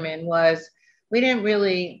Weathermen, was we didn't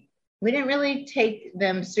really take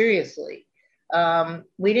them seriously.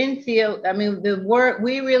 We didn't feel, the work,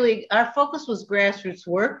 our focus was grassroots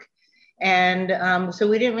work. And so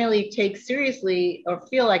we didn't really take seriously or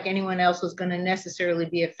feel like anyone else was going to necessarily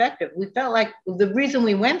be effective. We felt like the reason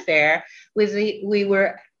we went there was we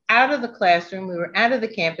were out of the classroom, we were out of the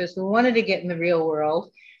campus, we wanted to get in the real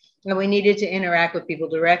world, and we needed to interact with people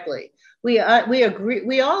directly. We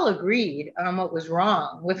all agreed on what was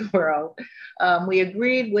wrong with the world. We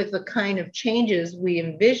agreed with the kind of changes we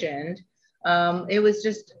envisioned. It was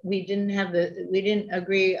just, we didn't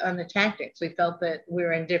agree on the tactics. We felt that we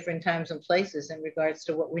were in different times and places in regards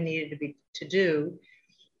to what we needed to do.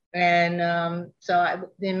 And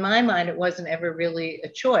in my mind, it wasn't ever really a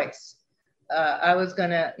choice. I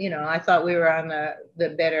thought we were on the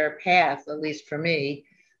better path, at least for me.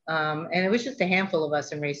 And it was just a handful of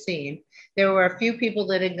us in Racine. There were a few people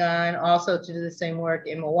that had gone also to do the same work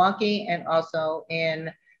in Milwaukee and also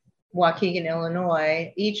in Waukegan,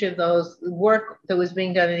 Illinois. Each of those work that was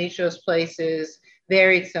being done in each of those places,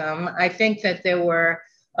 varied some. I think that there were,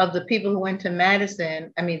 of the people who went to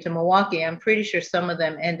to Milwaukee, I'm pretty sure some of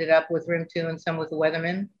them ended up with Room 2 and some with the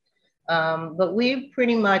Weathermen. But we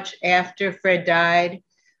pretty much, after Fred died,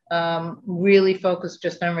 really focused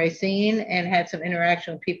just on Racine and had some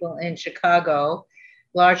interaction with people in Chicago,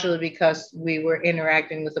 largely because we were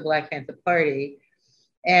interacting with the Black Panther Party.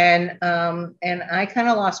 And I kind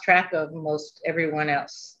of lost track of most everyone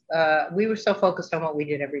else. We were so focused on what we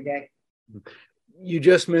did every day. You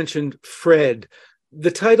just mentioned Fred.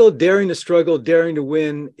 The title Daring to Struggle, Daring to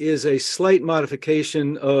Win is a slight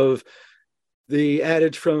modification of the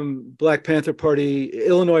adage from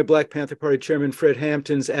Illinois Black Panther Party Chairman Fred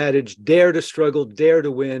Hampton's adage, dare to struggle, dare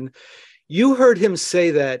to win. You heard him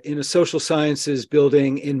say that in a social sciences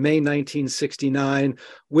building in May 1969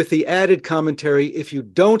 with the added commentary, if you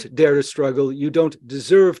don't dare to struggle, you don't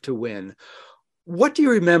deserve to win. What do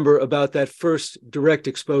you remember about that first direct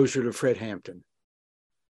exposure to Fred Hampton?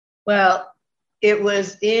 Well, it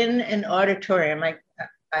was in an auditorium.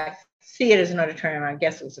 I see it as an auditorium. I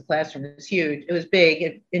guess it was a classroom. It was huge. It was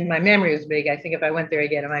big. In my memory, it was big. I think if I went there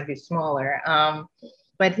again, it might be smaller.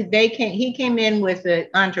 But he came in with an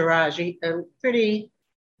entourage, a pretty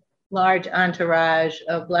large entourage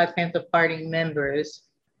of Black Panther Party members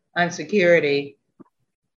on security.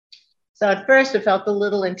 So at first it felt a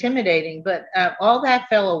little intimidating, but all that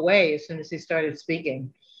fell away as soon as he started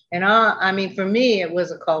speaking. And for me, it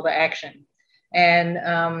was a call to action. And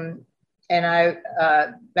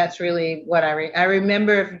that's really what I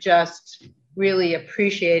remember, just really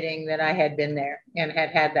appreciating that I had been there and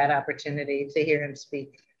had that opportunity to hear him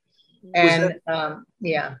speak. And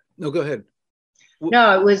yeah. No, go ahead.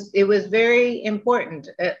 No, it was very important.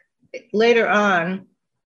 Later on,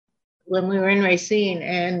 when we were in Racine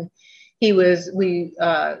and we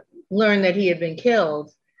learned that he had been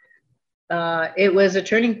killed, it was a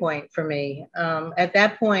turning point for me. At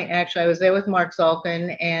that point, actually, I was there with Mark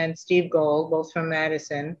Zalkin and Steve Gold, both from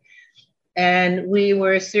Madison. And we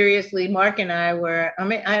were seriously, Mark and I were,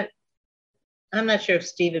 I'm not sure if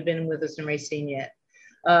Steve had been with us in Racine yet,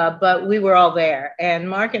 but we were all there. And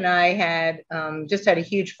Mark and I had just had a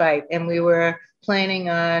huge fight, and we were planning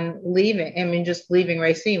on leaving, just leaving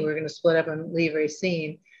Racine. We were going to split up and leave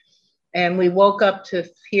Racine. And we woke up to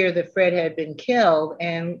hear that Fred had been killed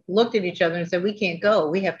and looked at each other and said, we can't go.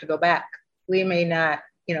 We have to go back. We may not,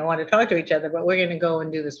 want to talk to each other, but we're going to go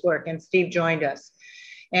and do this work. And Steve joined us.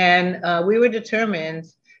 And we were determined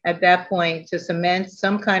at that point to cement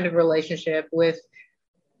some kind of relationship with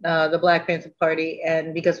the Black Panther Party.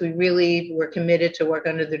 And because we really were committed to work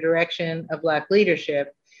under the direction of Black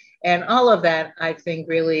leadership. And all of that, I think,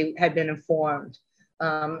 really had been informed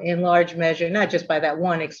in large measure, not just by that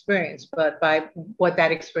one experience, but by what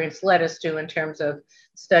that experience led us to in terms of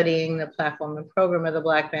studying the platform and program of the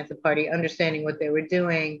Black Panther Party, understanding what they were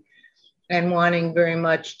doing, and wanting very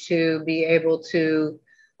much to be able to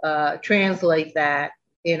translate that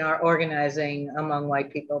in our organizing among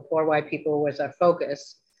white people. Poor white people was our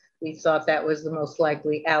focus. We thought that was the most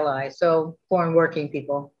likely ally. So foreign working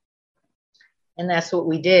people. And that's what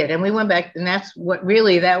we did. And we went back, and that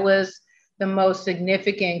was the most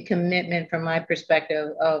significant commitment from my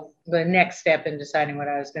perspective of the next step in deciding what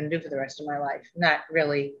I was going to do for the rest of my life, not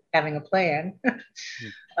really having a plan.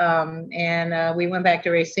 And we went back to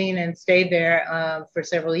Racine and stayed there for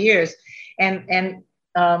several years. And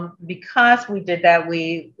because we did that,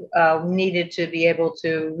 we needed to be able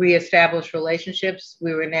to reestablish relationships.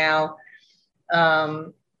 We were now,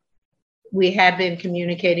 we had been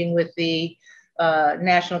communicating with the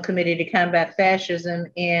National Committee to Combat Fascism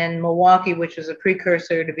in Milwaukee, which was a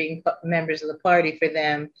precursor to being members of the party for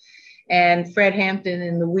them. And Fred Hampton,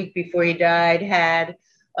 in the week before he died, had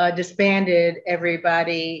disbanded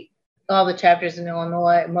everybody, all the chapters in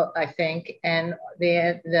Illinois, I think, and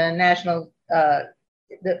the national, the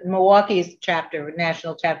Milwaukee's chapter,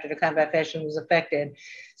 national chapter to combat fascism was affected.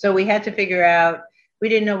 So we had to figure out, we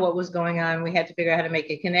didn't know what was going on. We had to figure out how to make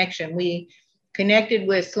a connection. We connected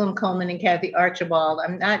with Slim Coleman and Kathy Archibald.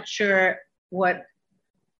 I'm not sure I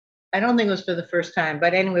don't think it was for the first time,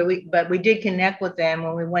 but anyway, we did connect with them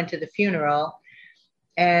when we went to the funeral,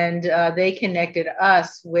 and they connected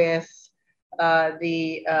us with Harold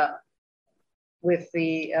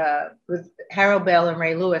Bell and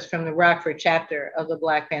Ray Lewis from the Rockford chapter of the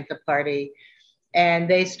Black Panther Party. And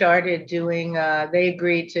they started doing, they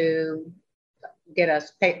agreed to get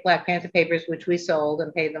us Black Panther papers, which we sold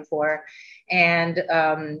and paid them for, and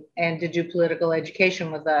to do political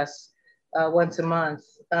education with us once a month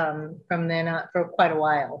from then on for quite a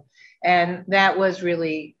while. And that was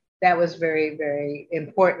really that was very, very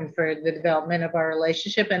important for the development of our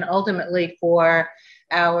relationship and ultimately for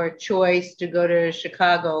our choice to go to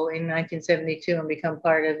Chicago in 1972 and become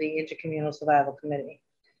part of the Intercommunal Survival Committee,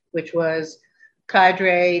 which was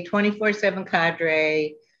cadre, 24/7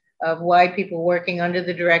 cadre of white people working under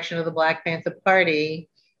the direction of the Black Panther Party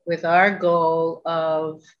with our goal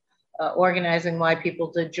of organizing white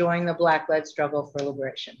people to join the Black-led struggle for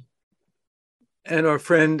liberation. And our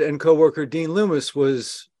friend and co-worker Dean Loomis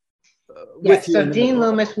was with you. So Dean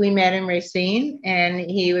Loomis, we met in Racine, and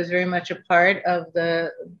he was very much a part of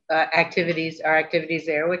the our activities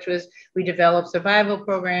there, which was we developed survival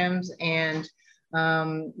programs, and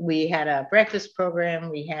we had a breakfast program.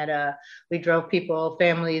 We drove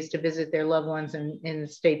families to visit their loved ones in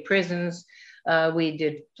state prisons. We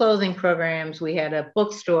did clothing programs. We had a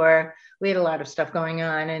bookstore. We had a lot of stuff going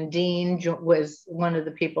on. And Dean was one of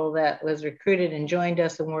the people that was recruited and joined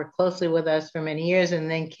us and worked closely with us for many years,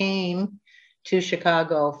 and then came to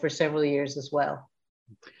Chicago for several years as well.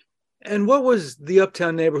 And what was the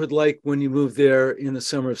Uptown neighborhood like when you moved there in the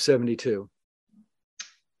summer of 72?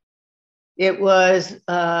 It was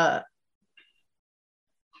the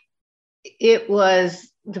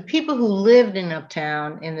people who lived in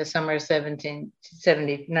Uptown in the summer of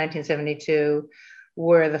 1972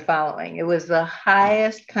 were the following. It was the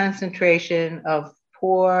highest concentration of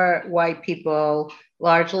poor white people,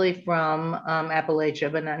 largely from Appalachia,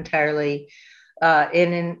 but not entirely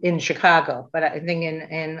in Chicago, but I think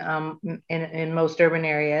in most urban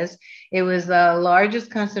areas. It was the largest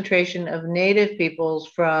concentration of Native peoples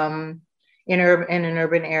in an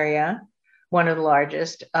urban area, one of the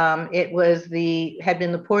largest. It had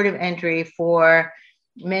been the port of entry for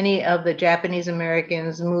many of the Japanese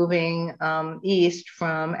Americans moving east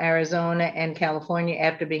from Arizona and California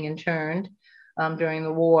after being interned during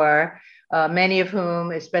the war, many of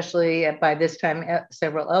whom, especially by this time,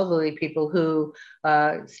 several elderly people who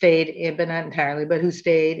stayed in, but not entirely, but who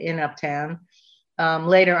stayed in Uptown.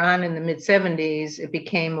 Later on in the mid-70s, it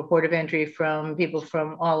became a port of entry from people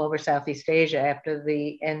from all over Southeast Asia after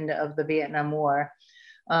the end of the Vietnam War.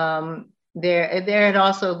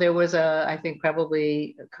 There was I think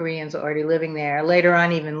probably Koreans already living there. Later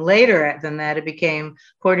on, even later than that, it became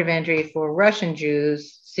port of entry for Russian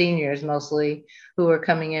Jews, seniors mostly, who were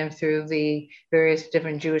coming in through the various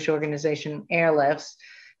different Jewish organization airlifts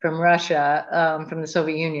from Russia, from the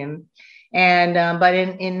Soviet Union. And but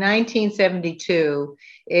in 1972,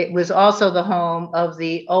 it was also the home of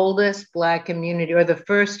the oldest Black community, or the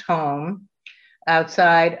first home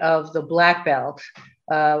outside of the Black Belt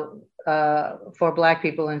for Black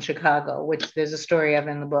people in Chicago, which there's a story of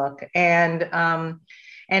in the book. And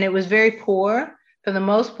it was very poor for the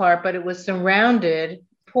most part, but it was surrounded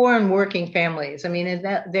poor and working families. I mean,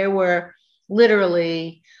 there were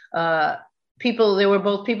literally people, there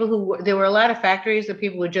were a lot of factories that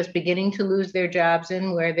people were just beginning to lose their jobs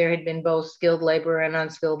in, where there had been both skilled labor and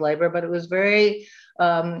unskilled labor, but it was very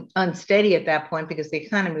unsteady at that point because the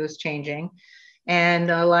economy was changing. And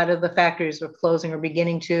a lot of the factories were closing or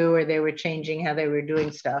beginning to, or they were changing how they were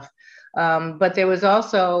doing stuff. But there was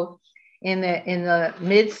also in the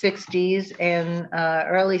mid 60s and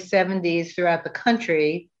early 70s throughout the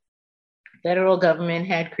country, federal government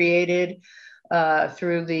had created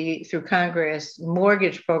through Congress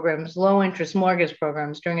mortgage programs, low interest mortgage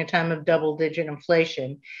programs during a time of double-digit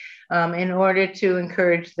inflation, in order to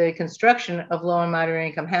encourage the construction of low and moderate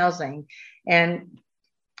income housing. And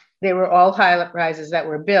they were all high-rises that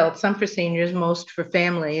were built, some for seniors, most for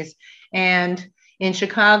families. And in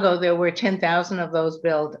Chicago, there were 10,000 of those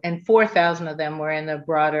built, and 4,000 of them were in the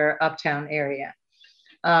broader Uptown area.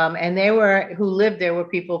 And who lived there were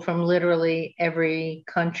people from literally every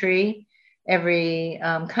country, every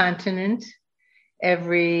continent,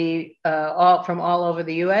 from all over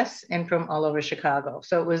the US and from all over Chicago.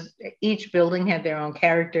 So each building had their own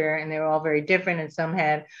character, and they were all very different, and some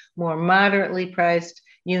had more moderately priced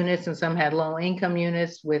units and some had low income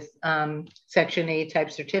units with Section 8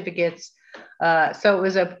 type certificates. So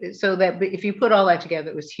that if you put all that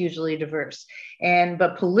together, it was hugely diverse.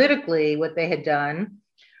 But politically, what they had done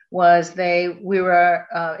was we were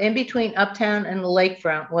in between Uptown and the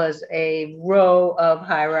lakefront was a row of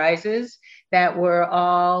high rises that were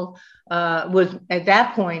all, was at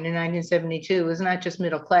that point in 1972, it was not just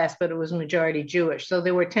middle class, but it was majority Jewish. So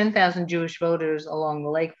there were 10,000 Jewish voters along the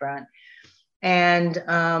lakefront. And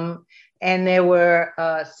there were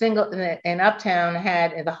and Uptown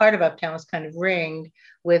had, the heart of Uptown was kind of ringed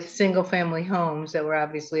with single family homes that were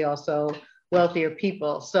obviously also wealthier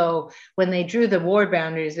people. So when they drew the ward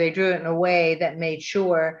boundaries, they drew it in a way that made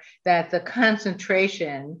sure that the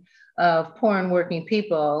concentration of poor and working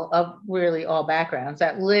people of really all backgrounds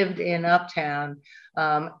that lived in Uptown.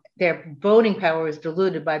 Their voting power was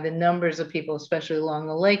diluted by the numbers of people, especially along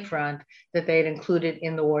the lakefront, that they had included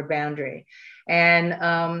in the ward boundary.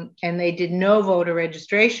 And they did no voter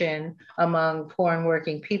registration among poor and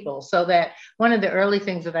working people. So that one of the early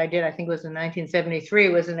things that I did, I think it was in 1973,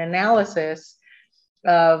 was an analysis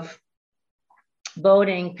of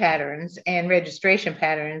voting patterns and registration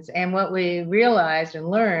patterns. And what we realized and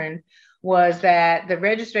learned was that the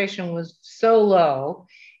registration was so low,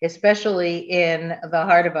 especially in the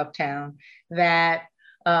heart of Uptown, that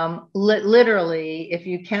literally, if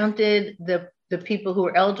you counted the people who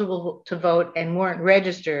were eligible to vote and weren't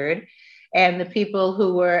registered, and the people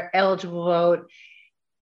who were eligible to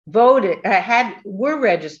vote were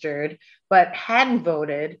registered but hadn't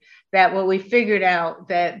voted, that what we figured out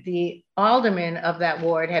that the aldermen of that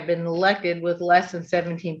ward had been elected with less than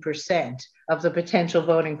 17% of the potential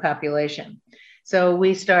voting population. So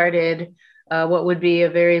we started what would be a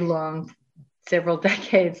very long, several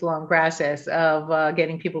decades long process of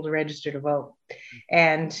getting people to register to vote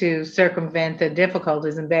and to circumvent the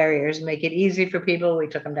difficulties and barriers, make it easy for people. We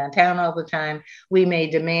took them downtown all the time. We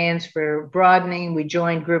made demands for broadening. We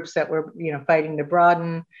joined groups that were, fighting to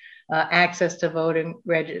broaden access to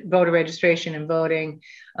voter registration and voting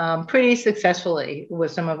pretty successfully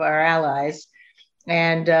with some of our allies,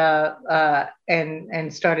 and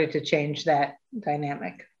started to change that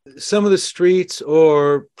dynamic. Some of the streets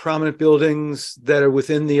or prominent buildings that are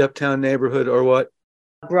within the Uptown neighborhood are what?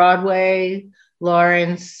 Broadway,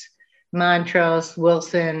 Lawrence, Montrose,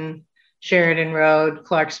 Wilson, Sheridan Road,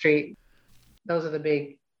 Clark Street. Those are the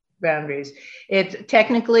big boundaries. It's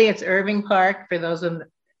Irving Park, for those of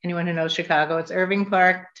anyone who knows Chicago. It's Irving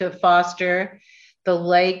Park to Foster, the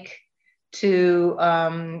Lake to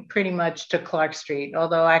pretty much to Clark Street,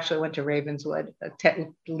 although I actually went to Ravenswood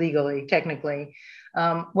technically.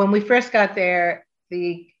 When we first got there,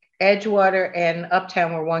 the Edgewater and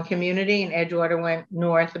Uptown were one community, and Edgewater went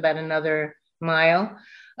north about another mile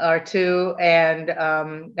or two. And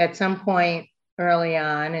at some point early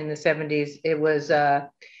on in the 70s, it was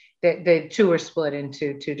the two were split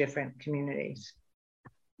into two different communities.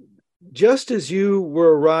 Just as you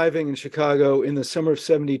were arriving in Chicago in the summer of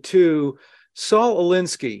 72, Saul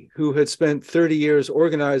Alinsky, who had spent 30 years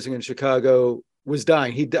organizing in Chicago, was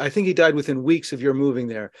dying. I think he died within weeks of your moving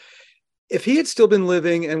there. If he had still been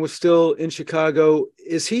living and was still in Chicago,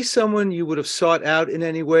 is he someone you would have sought out in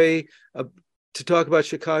any way to talk about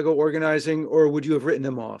Chicago organizing, or would you have written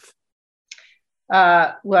him off?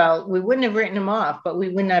 Well, we wouldn't have written him off, but we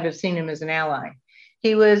would not have seen him as an ally.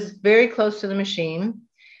 He was very close to the machine.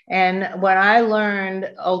 And what I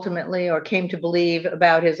learned ultimately, or came to believe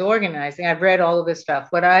about his organizing, I've read all of his stuff.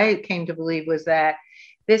 What I came to believe was that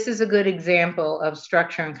this is a good example of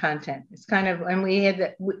structure and content. It's kind of,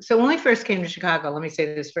 and so when we first came to Chicago, let me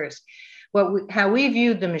say this first, how we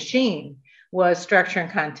viewed the machine was structure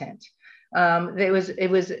and content. It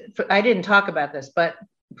was, I didn't talk about this, but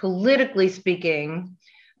politically speaking,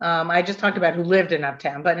 I just talked about who lived in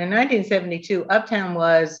Uptown, but in 1972, Uptown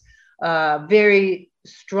was very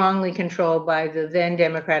strongly controlled by the then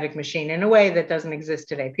democratic machine in a way that doesn't exist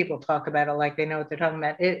today. People talk about it like they know what they're talking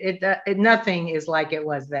about. Nothing is like it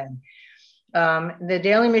was then. The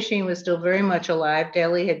Daley machine was still very much alive.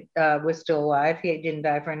 Daley was still alive. He didn't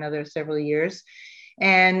die for another several years.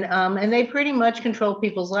 And they pretty much control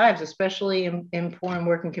people's lives, especially in poor and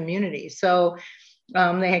working communities. So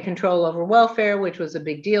they had control over welfare, which was a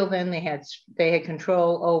big deal then. They had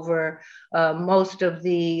control over most of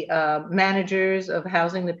the managers of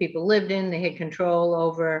housing that people lived in. They had control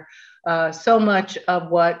over so much of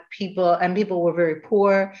what people were very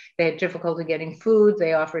poor. They had difficulty getting food.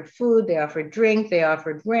 They offered drink, they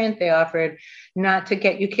offered rent, they offered not to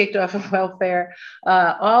get you kicked off of welfare,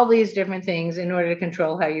 all these different things in order to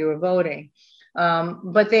control how you were voting.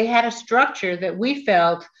 But they had a structure that we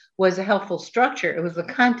felt was a helpful structure. It was the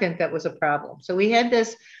content that was a problem. So we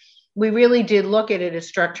really did look at it as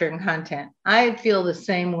structure and content. I feel the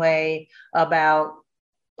same way about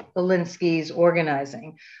Alinsky's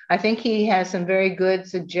organizing. I think he has some very good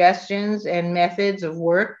suggestions and methods of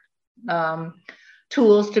work,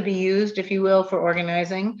 tools to be used, if you will, for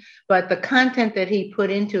organizing. But the content that he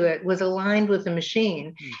put into it was aligned with the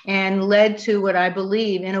machine and led to what I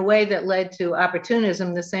believe, in a way that led to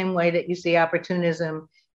opportunism, the same way that you see opportunism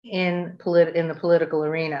in the political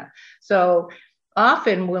arena. So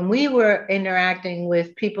often when we were interacting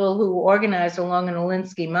with people who organized along an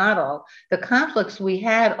Alinsky model, the conflicts we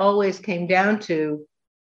had always came down to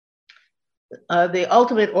the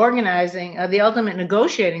ultimate organizing, the ultimate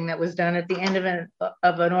negotiating that was done at the end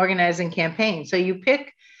of an organizing campaign. So you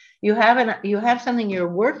pick you have something you're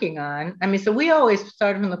working on. I mean, so we always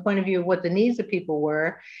started from the point of view of what the needs of people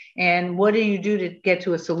were and what do you do to get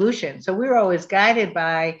to a solution. So we were always guided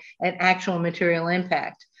by an actual material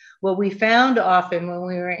impact. What we found often when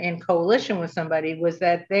we were in coalition with somebody was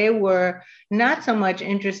that they were not so much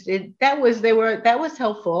interested. That was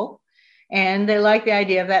helpful, and they liked the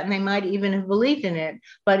idea of that, and they might even have believed in it.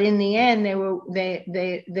 But in the end,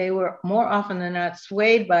 they were more often than not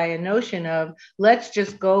swayed by a notion of, let's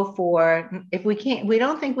just go for, if we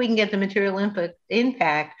don't think we can get the material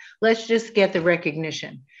impact, let's just get the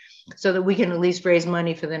recognition so that we can at least raise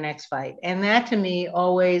money for the next fight. And that to me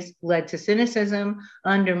always led to cynicism,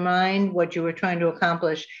 undermined what you were trying to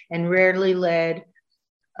accomplish, and rarely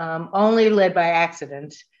only led by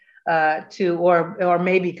accident or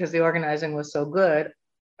maybe because the organizing was so good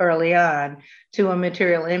early on, to a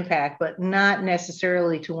material impact, but not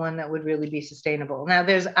necessarily to one that would really be sustainable. Now,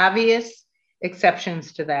 there's obvious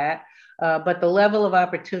exceptions to that, but the level of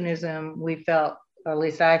opportunism we felt, or at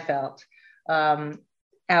least I felt,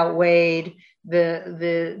 outweighed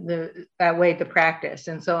the practice.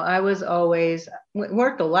 And so I was always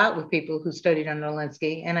worked a lot with people who studied under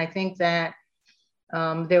Alinsky, and I think that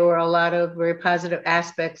there were a lot of very positive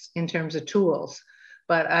aspects in terms of tools,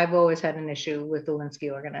 but I've always had an issue with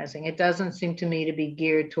Alinsky organizing. It doesn't seem to me to be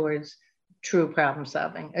geared towards true problem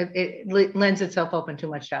solving. It lends itself open too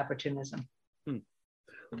much to opportunism.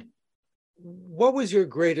 What was your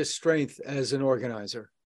greatest strength as an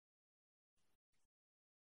organizer?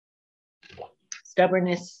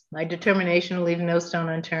 Stubbornness, my determination to leave no stone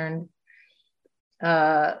unturned.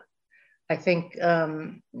 I think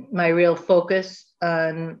my real focus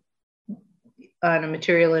on a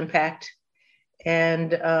material impact,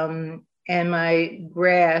 and my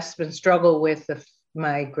grasp and struggle with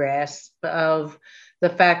my grasp of the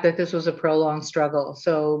fact that this was a prolonged struggle.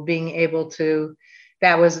 So being able to,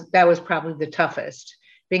 that was probably the toughest.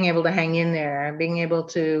 Being able to hang in there, being able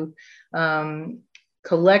to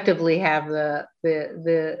collectively have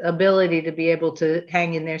the ability to be able to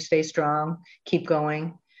hang in there, stay strong, keep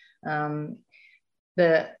going. So,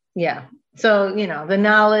 the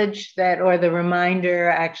knowledge that, or the reminder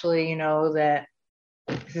actually, that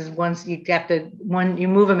this is you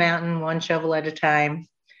move a mountain one shovel at a time.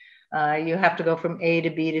 You have to go from A to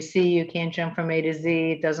B to C. You can't jump from A to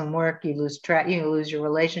Z. It doesn't work. You lose track, you lose your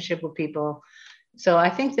relationship with people. So I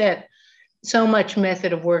think that so much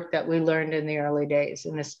method of work that we learned in the early days,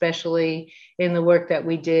 and especially in the work that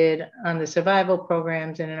we did on the survival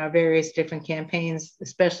programs and in our various different campaigns,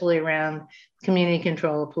 especially around community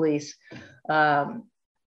control of police, I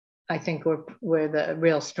think were the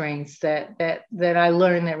real strengths that I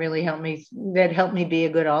learned that really helped me be a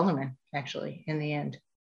good alderman, actually, in the end.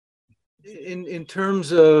 In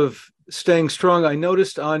terms of staying strong, I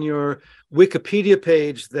noticed on your Wikipedia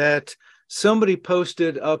page that somebody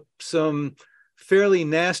posted up some fairly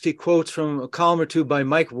nasty quotes from a column or two by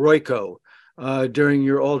Mike Royko during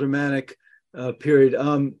your aldermanic period.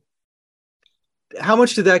 How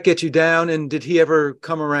much did that get you down, and did he ever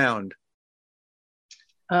come around?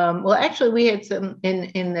 Well, actually, we had some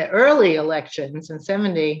in the early elections in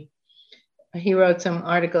 '70. He wrote some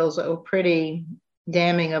articles that were pretty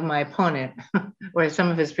damning of my opponent or some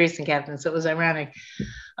of his precinct captains. So it was ironic.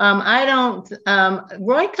 Royko,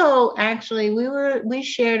 actually, we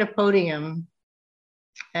shared a podium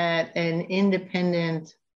at an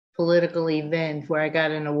independent political event where I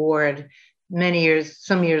got an award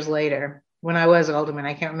some years later when I was alderman.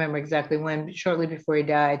 I can't remember exactly when, shortly before he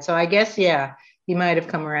died. So I guess, yeah, he might have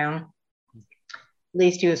come around. At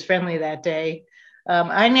least he was friendly that day.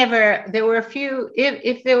 There were a few,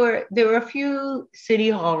 there were a few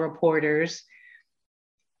City Hall reporters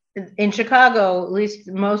in Chicago, at least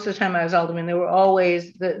most of the time I was alderman. There were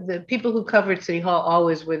always, the people who covered City Hall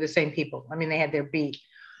always were the same people. I mean, they had their beat.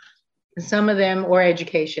 Some of them, or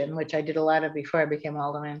education, which I did a lot of before I became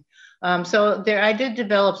alderman. So I did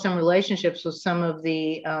develop some relationships with some of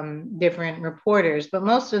the different reporters, but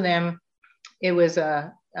most of them,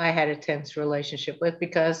 I had a tense relationship with,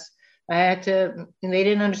 because they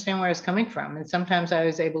didn't understand where I was coming from. And sometimes I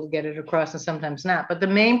was able to get it across and sometimes not. But the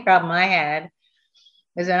main problem I had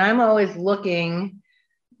is that I'm always looking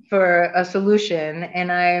for a solution,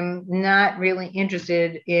 and I'm not really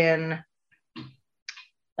interested in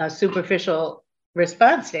a superficial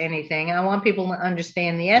response to anything. I want people to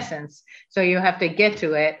understand the essence. So you have to get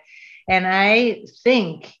to it. And I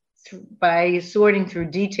think by sorting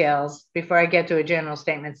through details before I get to a general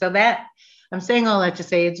statement. So that, I'm saying all that to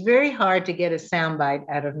say it's very hard to get a soundbite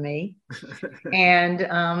out of me. And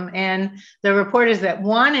the reporters that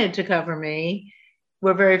wanted to cover me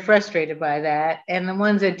were very frustrated by that. And the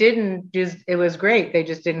ones that didn't, just, it was great. They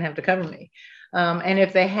just didn't have to cover me. And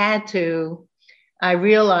if they had to, I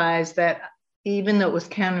realized that even though it was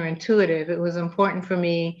counterintuitive, it was important for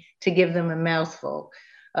me to give them a mouthful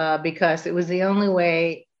because it was the only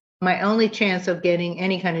way, my only chance of getting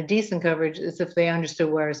any kind of decent coverage is if they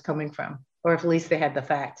understood where I was coming from, or if at least they had the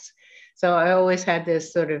facts. So I always had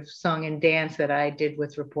this sort of song and dance that I did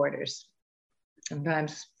with reporters.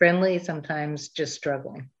 Sometimes friendly, sometimes just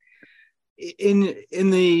struggling. In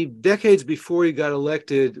the decades before you got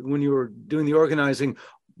elected, when you were doing the organizing,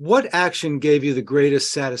 what action gave you the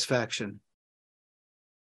greatest satisfaction?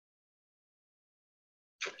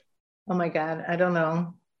 Oh my God, I don't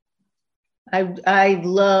know. I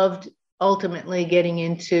loved ultimately getting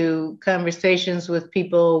into conversations with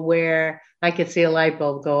people where I could see a light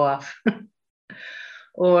bulb go off.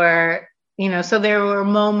 Or, you know, so there were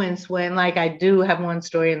moments when, like, I do have one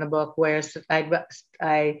story in the book where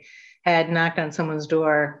I had knocked on someone's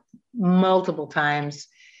door multiple times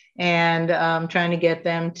and trying to get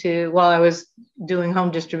them to, while I was doing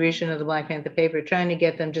home distribution of the Black Panther paper, trying to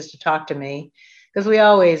get them just to talk to me. Because we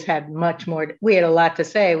always had much more, we had a lot to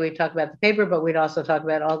say. We'd talk about the paper, but we'd also talk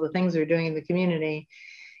about all the things we were doing in the community.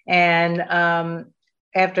 And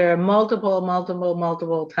after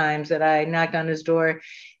multiple times that I knocked on his door,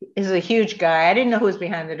 he's a huge guy. I didn't know who was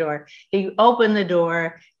behind the door. He opened the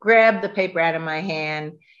door, grabbed the paper out of my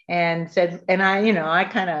hand and said, and I, you know, I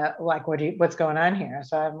kind of like, what's going on here?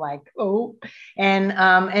 So I'm like, oh, and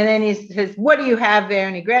then he says, what do you have there?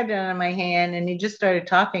 And he grabbed it out of my hand and he just started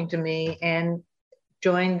talking to me and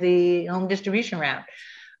joined the home distribution route.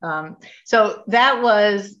 So that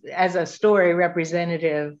was, as a story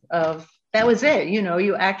representative of, that was it. You know,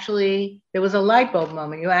 you actually, there was a light bulb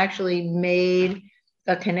moment. You actually made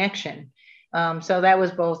a connection. So that was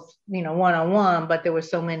both, you know, one-on-one, but there were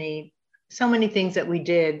so many things that we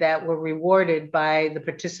did that were rewarded by the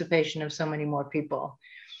participation of so many more people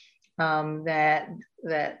that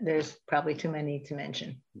there's probably too many to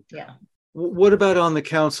mention. Yeah. What about on the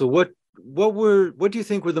council? What do you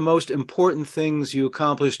think were the most important things you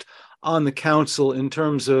accomplished on the council in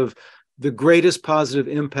terms of the greatest positive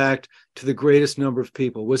impact to the greatest number of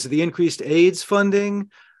people? Was it the increased AIDS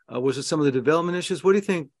funding? Was it some of the development issues? What do you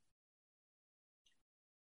think?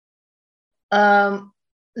 For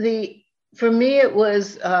me, it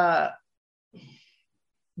was,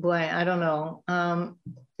 boy, I don't know.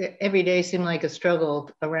 Every day seemed like a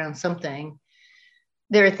struggle around something.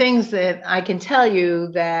 There are things that I can tell you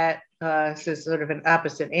that this is sort of an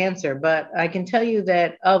opposite answer, but I can tell you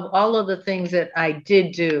that of all of the things that I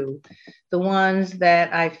did do, the ones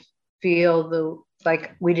that I feel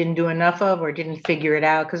like we didn't do enough of or didn't figure it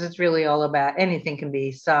out, because it's really all about, anything can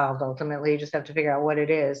be solved ultimately, you just have to figure out what it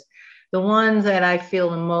is. The ones that I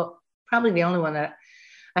feel probably the only one that,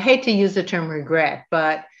 I hate to use the term regret,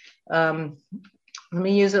 but let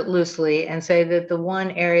me use it loosely and say that the one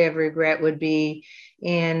area of regret would be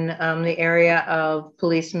in the area of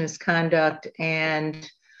police misconduct and,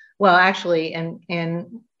 well, actually,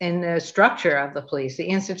 in the structure of the police, the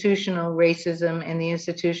institutional racism and the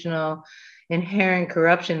institutional inherent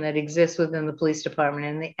corruption that exists within the police department,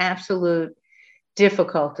 and the absolute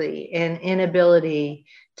difficulty and inability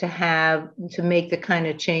to make the kind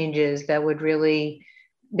of changes that we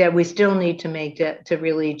still need to make to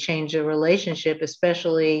really change the relationship,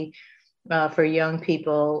 especially for young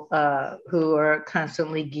people who are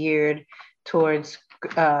constantly geared towards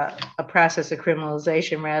a process of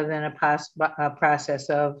criminalization rather than a process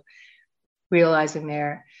of realizing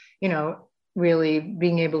their, you know, really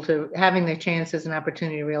being able to, having their chances and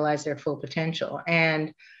opportunity to realize their full potential.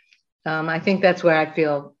 And I think that's where I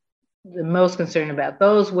feel the most concerned about.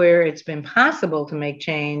 Those where it's been possible to make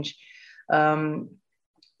change,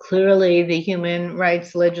 clearly the human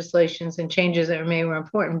rights legislations and changes that were made were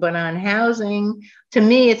important. But on housing, to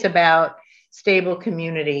me, it's about stable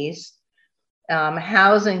communities.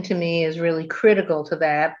 Housing to me is really critical to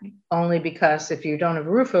that, only because if you don't have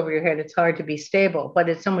a roof over your head, it's hard to be stable. But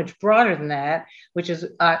it's so much broader than that, which is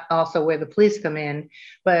also where the police come in.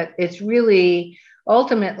 But it's really,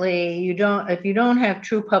 ultimately, if you don't have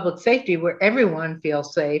true public safety where everyone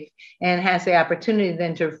feels safe and has the opportunity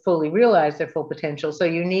then to fully realize their full potential. So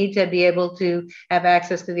you need to be able to have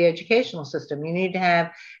access to the educational system. You need to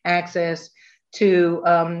have access to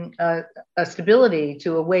a stability,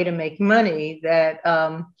 to a way to make money that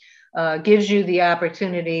gives you the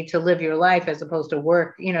opportunity to live your life as opposed to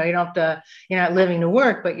work. You know, you're not living to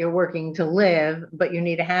work, but you're working to live, but you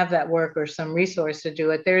need to have that work or some resource to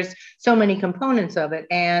do it. There's so many components of it.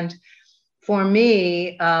 And for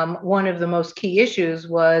me, one of the most key issues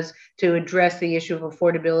was to address the issue of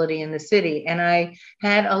affordability in the city. And I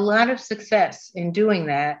had a lot of success in doing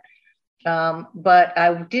that, but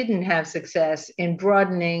I didn't have success in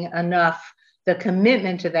broadening enough the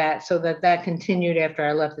commitment to that so that that continued after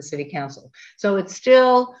I left the city council. So it's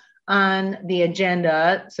still on the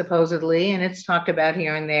agenda, supposedly, and it's talked about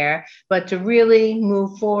here and there, but to really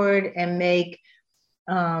move forward and make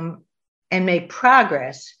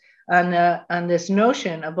progress on this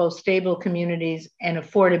notion of both stable communities and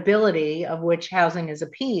affordability, of which housing is a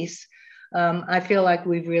piece, I feel like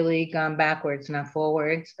we've really gone backwards, not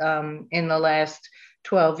forwards, in the last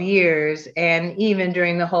 12 years. And even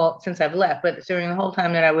during the whole, since I've left, but during the whole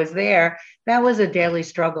time that I was there, that was a daily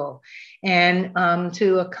struggle. And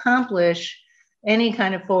to accomplish any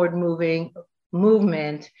kind of forward moving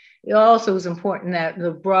movement, it also was important that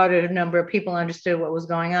the broader number of people understood what was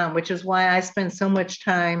going on, which is why I spent so much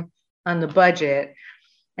time on the budget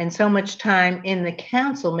and so much time in the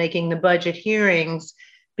council making the budget hearings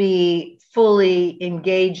be fully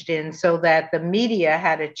engaged in, so that the media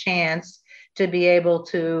had a chance to be able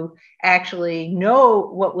to actually know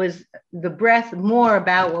what was the breadth, more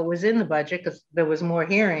about what was in the budget, because there was more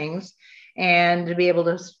hearings, and to be able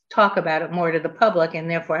to talk about it more to the public, and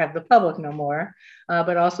therefore have the public know more,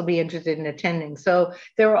 but also be interested in attending. So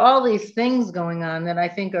there were all these things going on that I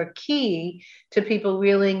think are key to people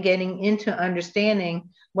really getting into understanding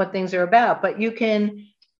what things are about. But you can,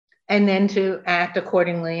 and then to act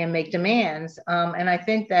accordingly and make demands. And I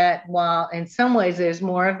think that while in some ways there's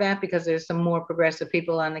more of that because there's some more progressive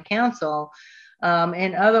people on the council,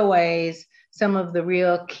 in other ways, some of the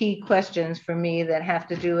real key questions for me that have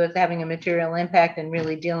to do with having a material impact and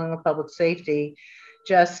really dealing with public safety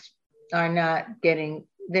just are not getting,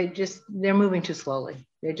 they're moving too slowly.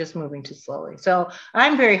 They're just moving too slowly. So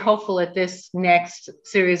I'm very hopeful at this next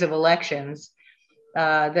series of elections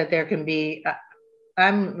that there can be,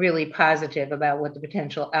 I'm really positive about what the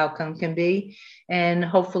potential outcome can be. And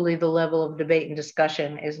hopefully the level of debate and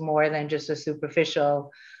discussion is more than just a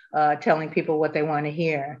superficial telling people what they want to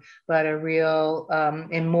hear, but a real,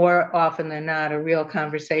 and more often than not, a real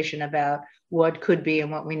conversation about what could be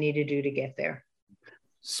and what we need to do to get there.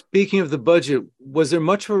 Speaking of the budget, was there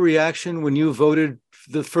much of a reaction when you voted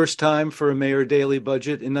the first time for a Mayor Daley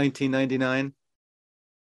budget in 1999?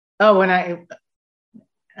 Oh, when I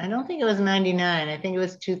don't think it was 99. I think it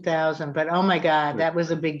was 2000, but oh my God, that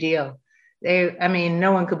was a big deal.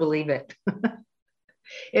 No one could believe it.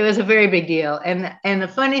 It was a very big deal. And the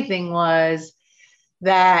funny thing was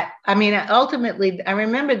that, ultimately, I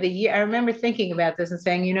remember thinking about this and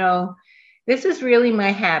saying, this is really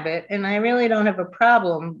my habit, and I really don't have a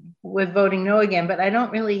problem with voting no again, but I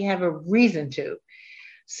don't really have a reason to.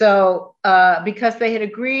 So because they had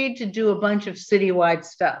agreed to do a bunch of citywide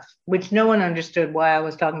stuff, which no one understood why I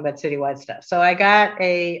was talking about citywide stuff. So I got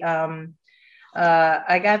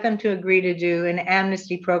I got them to agree to do an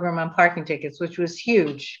amnesty program on parking tickets, which was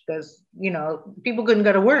huge because, people couldn't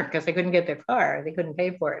go to work because they couldn't get their car. They couldn't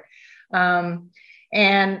pay for it.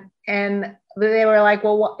 And they were like,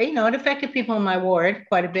 well, it affected people in my ward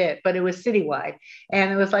quite a bit, but it was citywide.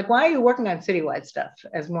 And it was like, why are you working on citywide stuff,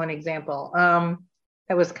 as one example?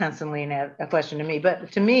 That was constantly a question to me.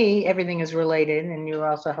 But to me, everything is related, and you're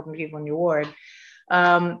also helping people in your ward.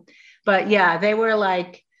 But yeah, they were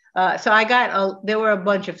like, so there were a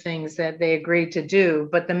bunch of things that they agreed to do,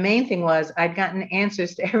 but the main thing was I'd gotten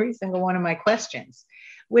answers to every single one of my questions,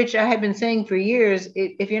 which I had been saying for years.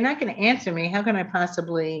 If you're not going to answer me, how can I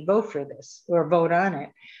possibly vote for this or vote on it?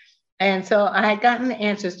 And so I had gotten the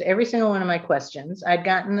answers to every single one of my questions. I'd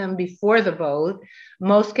gotten them before the vote.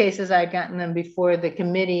 Most cases, I'd gotten them before the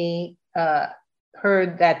committee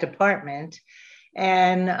heard that department.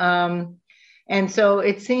 And so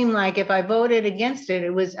it seemed like if I voted against it,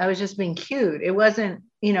 I was just being cued. It wasn't,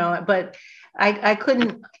 but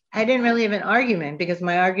I didn't really have an argument because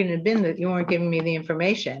my argument had been that you weren't giving me the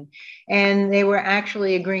information, and they were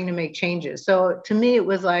actually agreeing to make changes. So to me, it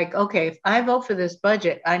was like, okay, if I vote for this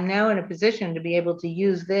budget, I'm now in a position to be able to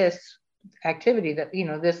use this activity that,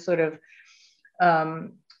 this sort of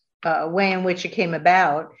way in which it came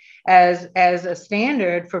about as a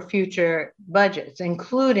standard for future budgets,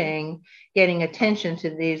 including getting attention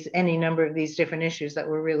to any number of these different issues that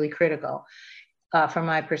were really critical from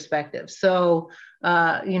my perspective. So,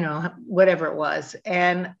 whatever it was.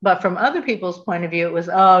 But from other people's point of view, it was,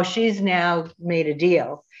 oh, she's now made a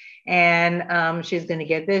deal, and she's going to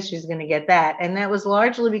get this, she's going to get that. And that was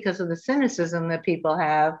largely because of the cynicism that people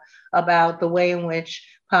have about the way in which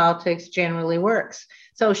politics generally works.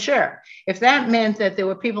 So sure, if that meant that there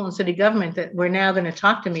were people in city government that were now going to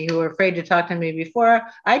talk to me who were afraid to talk to me before,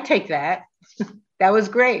 I'd take that. That was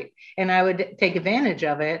great. And I would take advantage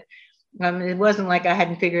of it. It wasn't like I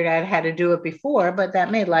hadn't figured out how to do it before, but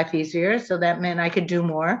that made life easier. So that meant I could do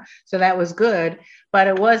more. So that was good. But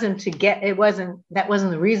that wasn't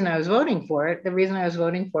the reason I was voting for it. The reason I was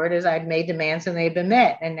voting for it is I'd made demands and they'd been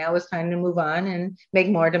met. And now it's time to move on and make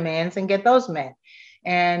more demands and get those met.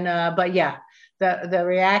 And, but yeah, the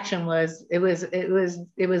reaction was, it was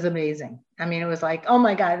amazing. I mean, it was like, oh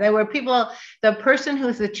my God, there were people, the person who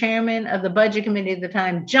was the chairman of the budget committee at the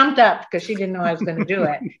time jumped up because she didn't know I was going to do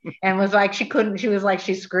it and was like, she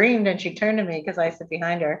screamed and she turned to me because I sit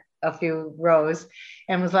behind her a few rows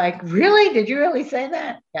and was like, really? Did you really say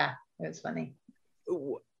that? Yeah, it was funny.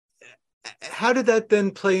 How did that then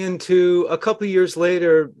play into a couple of years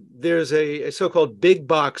later? There's a so-called big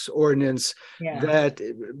box ordinance that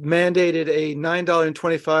mandated a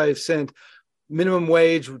 $9.25 minimum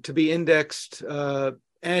wage to be indexed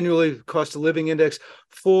annually, cost of living index,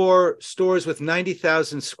 for stores with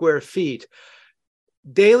 90,000 square feet.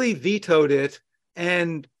 Daley vetoed it,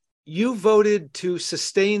 and you voted to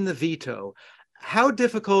sustain the veto. How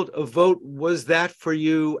difficult a vote was that for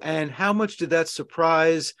you, and how much did that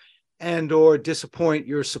surprise and or disappoint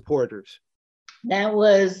your supporters? That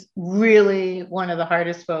was really one of the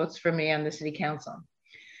hardest votes for me on the city council.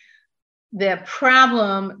 The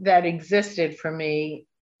problem that existed for me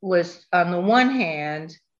was, on the one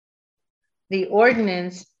hand, the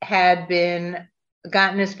ordinance had been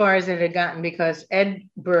gotten as far as it had gotten because Ed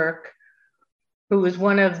Burke, who was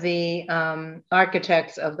one of the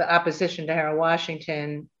architects of the opposition to Harold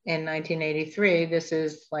Washington in 1983, this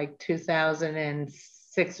is like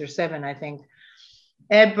 2006 or 7, I think,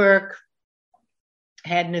 Ed Burke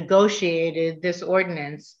had negotiated this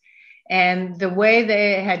ordinance. And the way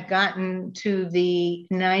they had gotten to the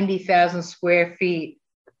 90,000 square feet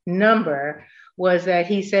number was that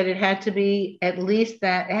he said it had to be at least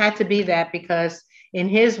that, it had to be that because in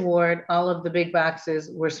his ward, all of the big boxes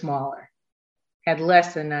were smaller, had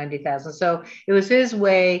less than 90,000. So it was his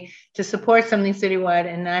way to support something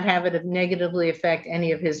citywide and not have it negatively affect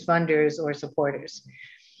any of his funders or supporters.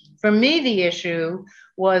 For me, the issue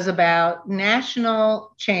was about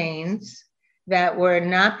national chains that were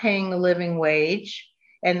not paying the living wage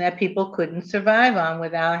and that people couldn't survive on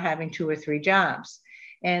without having 2 or 3 jobs.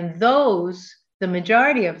 And those, the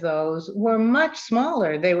majority of those were much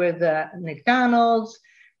smaller. They were the McDonald's,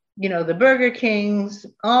 the Burger Kings,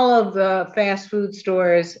 all of the fast food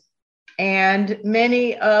stores, and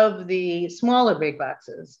many of the smaller big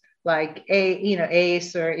boxes like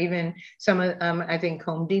Ace, or even some of I think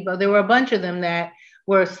Home Depot. There were a bunch of them that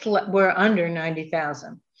were under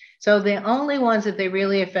 90,000. So the only ones that they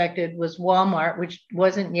really affected was Walmart, which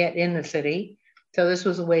wasn't yet in the city. So this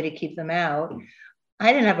was a way to keep them out.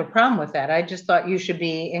 I didn't have a problem with that. I just thought you should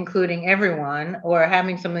be including everyone or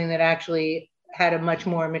having something that actually had a much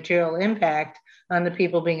more material impact on the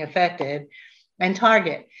people being affected. And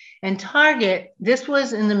Target, this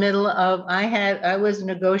was in the middle of, I was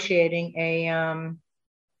negotiating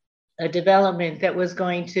a development that was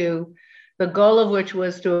going to, the goal of which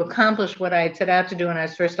was to accomplish what I had set out to do when I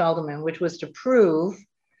was first alderman, which was to prove,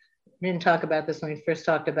 we didn't talk about this when we first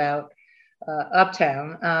talked about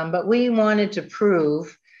Uptown, but we wanted to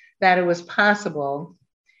prove that it was possible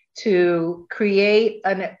to create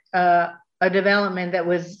a development that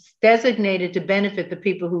was designated to benefit the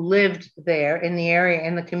people who lived there in the area,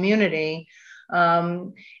 in the community,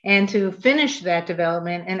 and to finish that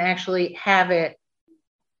development and actually have it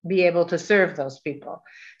be able to serve those people.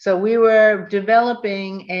 So we were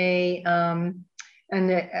developing in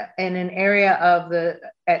an area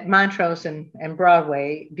at Montrose and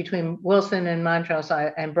Broadway, between Wilson and Montrose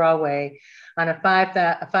and Broadway, on a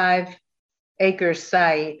 5-acre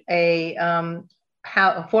site,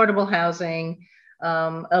 affordable housing,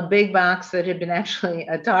 a big box that had been actually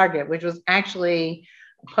a Target, which was actually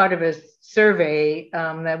part of a survey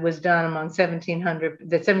that was done among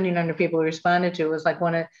 1,700 people who responded to. It was like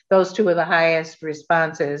one of those 2 of the highest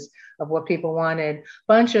responses of what people wanted.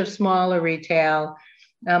 Bunch of smaller retail,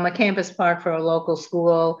 a campus park for a local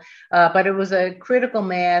school, but it was a critical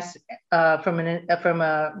mass from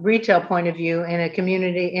a retail point of view in a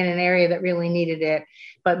community, in an area that really needed it,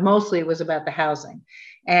 but mostly it was about the housing.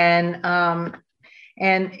 And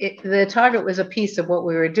the Target was a piece of what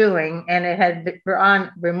we were doing, and it had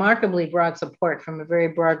remarkably broad support from a very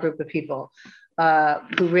broad group of people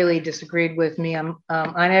who really disagreed with me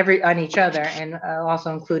on each other, and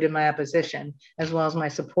also included my opposition as well as my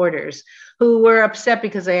supporters, who were upset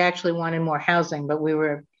because they actually wanted more housing, but we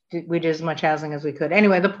were we did as much housing as we could.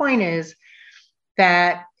 Anyway, the point is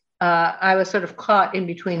that I was sort of caught in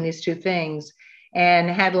between these two things and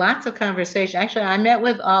had lots of conversation. Actually, I met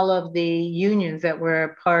with all of the unions that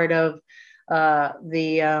were part of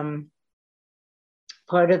the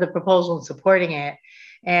proposal and supporting it.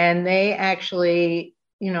 And they actually,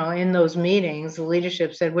 in those meetings, the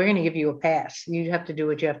leadership said, we're going to give you a pass. You have to do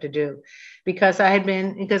what you have to do. Because I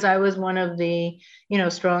was one of the,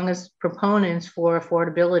 strongest proponents for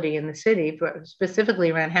affordability in the city,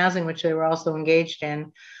 specifically around housing, which they were also engaged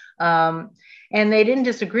in. And they didn't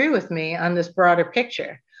disagree with me on this broader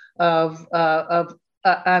picture of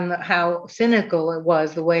on how cynical it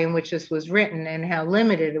was, the way in which this was written, and how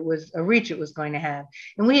limited a reach it was going to have.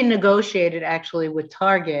 And we had negotiated actually with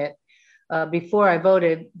Target before I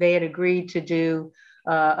voted. They had agreed to do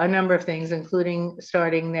a number of things, including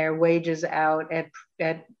starting their wages out at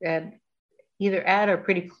either at or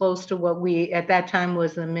pretty close to what we at that time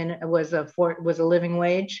was a living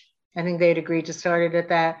wage. I think they'd agreed to start it at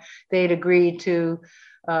that. They'd agreed to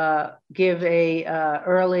give a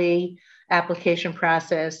early application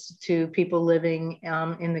process to people living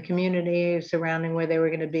in the community surrounding where they were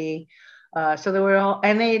going to be. So there were all,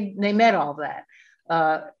 and they met all that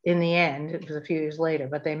in the end. It was a few years later,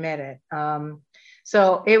 but they met it.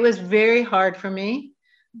 So it was very hard for me,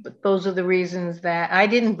 but those are the reasons that I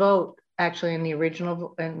didn't vote actually in the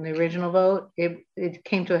original vote. It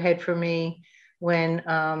came to a head for me when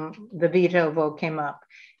the veto vote came up.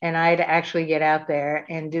 And I had to actually get out there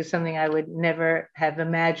and do something I would never have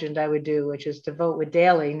imagined I would do, which is to vote with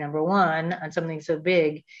Daley, number one, on something so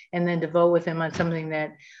big, and then to vote with him on something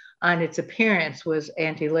that on its appearance was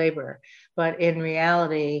anti-labor. But in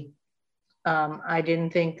reality, I didn't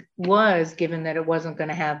think was, given that it wasn't going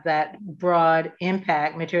to have that broad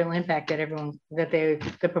impact, material impact that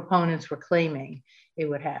the proponents were claiming it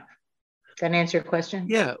would have. That answer your question?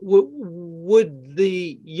 Yeah. Would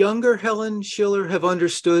the younger Helen Schiller have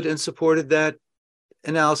understood and supported that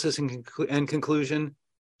analysis and conclusion?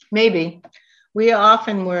 Maybe. We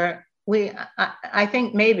often were. I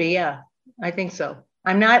think maybe, yeah. I think so.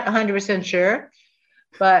 I'm not 100% sure,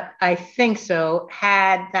 but I think so.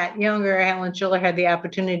 Had that younger Helen Schiller had the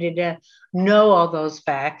opportunity to know all those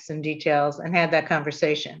facts and details and had that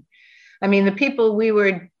conversation. I mean, the people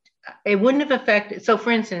it wouldn't have affected. So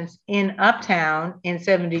for instance, in Uptown in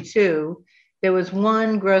 72, there was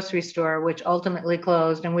one grocery store which ultimately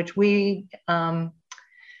closed, and which we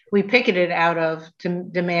picketed out of to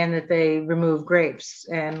demand that they remove grapes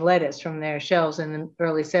and lettuce from their shelves in the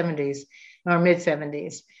early 70s or mid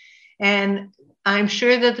 70s. And I'm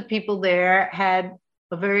sure that the people there had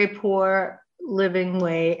a very poor living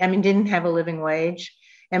wage. I mean, didn't have a living wage.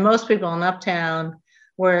 And most people in Uptown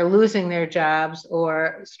were losing their jobs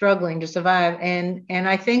or struggling to survive. And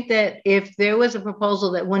I think that if there was a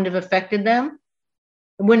proposal that wouldn't have affected them,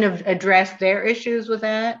 wouldn't have addressed their issues with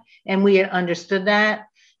that, and we had understood that,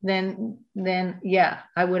 then yeah,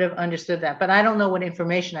 I would have understood that. But I don't know what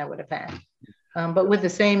information I would have had. But with the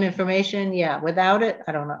same information, yeah, without it,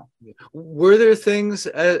 I don't know. Were there things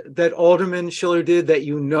that Alderman Schiller did that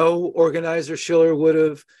organizer Schiller would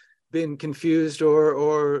have been confused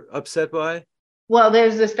or upset by? Well,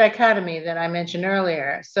 there's this dichotomy that I mentioned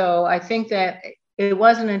earlier. So I think that it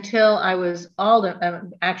wasn't until I was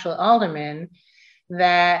actual alderman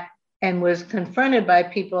and was confronted by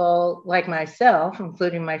people like myself,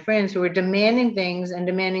 including my friends, who were demanding things and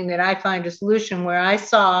demanding that I find a solution where I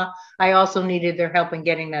saw I also needed their help in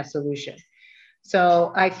getting that solution.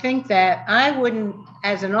 So I think that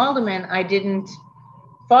as an alderman, I didn't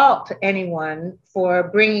fault anyone for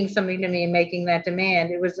bringing something to me and making that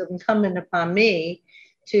demand. It was incumbent upon me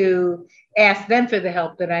to ask them for the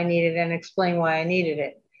help that I needed and explain why I needed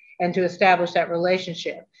it and to establish that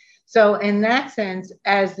relationship. So in that sense,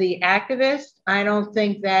 as the activist, I don't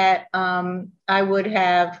think that I would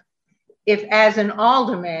have, if as an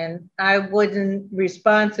alderman, I wasn't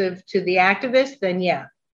responsive to the activist, then yeah,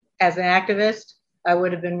 as an activist, I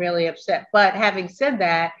would have been really upset. But having said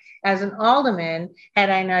that, as an alderman,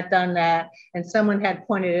 had I not done that and someone had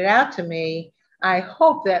pointed it out to me, I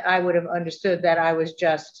hope that I would have understood that I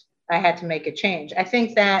had to make a change. I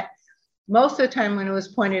think that most of the time when it was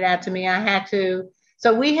pointed out to me,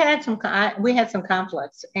 so we had some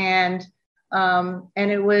conflicts, and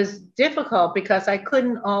it was difficult because I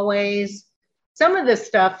couldn't always, some of this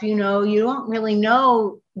stuff, you don't really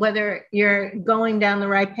know whether you're going down the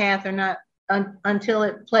right path or not until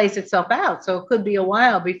it plays itself out. So it could be a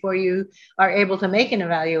while before you are able to make an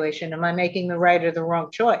evaluation. Am I making the right or the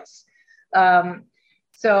wrong choice?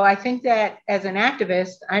 So I think that as an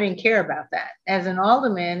activist, I didn't care about that. As an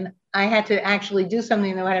alderman, I had to actually do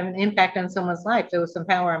something that would have an impact on someone's life. There was some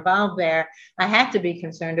power involved there. I had to be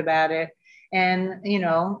concerned about it. And,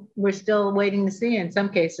 we're still waiting to see in some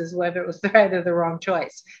cases whether it was the right or the wrong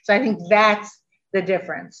choice. So I think that's the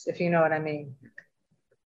difference, if you know what I mean.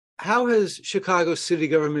 How has Chicago city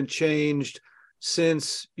government changed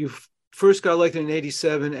since you first got elected in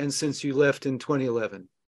 87 and since you left in 2011?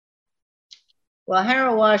 Well,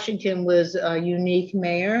 Harold Washington was a unique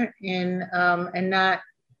mayor and not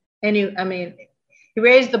any, he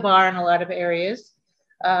raised the bar in a lot of areas.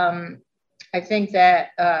 I think that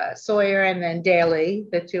Sawyer and then Daley,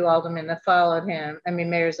 the two aldermen that followed him,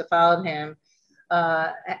 mayors that followed him,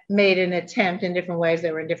 made an attempt in different ways.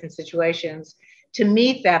 They were in different situations to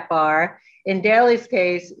meet that bar. In Daley's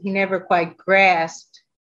case, he never quite grasped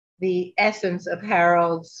the essence of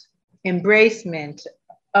Harold's embracement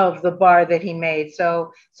of the bar that he made.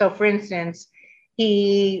 So for instance,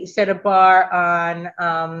 he set a bar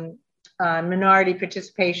on minority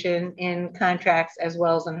participation in contracts as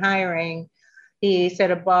well as in hiring. He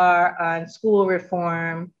set a bar on school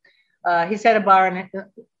reform. He set a bar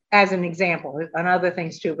as an example, on other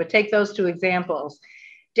things too, but take those two examples.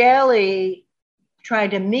 Daley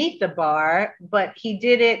tried to meet the bar, but he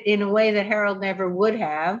did it in a way that Harold never would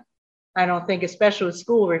have, I don't think, especially with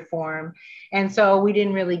school reform. And so we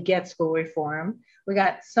didn't really get school reform. We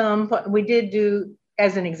did do,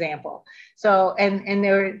 as an example. So, and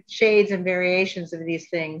there were shades and variations of these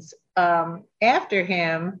things. After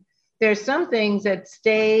him, there's some things that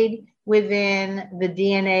stayed within the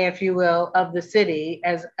DNA, if you will, of the city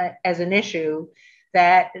as an issue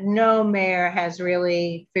that no mayor has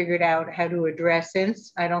really figured out how to address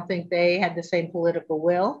since. I don't think they had the same political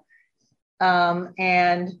will.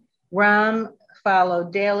 And Rahm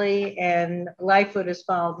followed Daley and Lightfoot has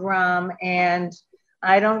followed Rahm. And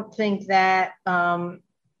I don't think that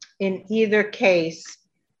in either case,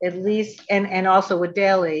 at least, and also with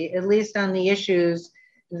Daley, at least on the issues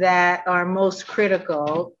that are most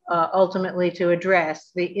critical ultimately to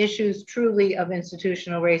address, the issues truly of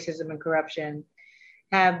institutional racism and corruption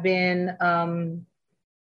have been, are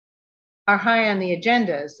high on the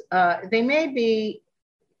agendas. They may be,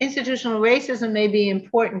 institutional racism may be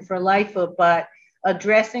important for Lightfoot, but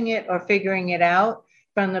addressing it or figuring it out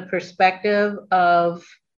from the perspective of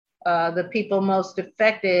the people most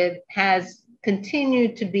affected has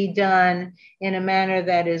continued to be done in a manner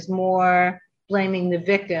that is more blaming the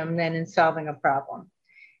victim than in solving a problem.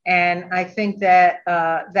 And I think that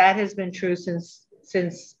that has been true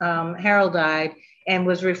since Harold died and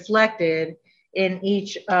was reflected in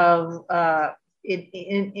each of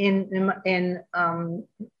in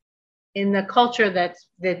the culture that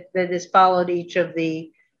has followed each of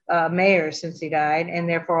the mayors since he died, and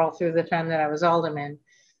therefore all through the time that I was alderman.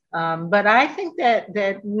 But I think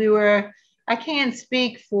that we were, I can't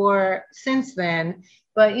speak for since then,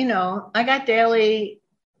 but I got Daley.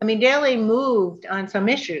 Daley moved on some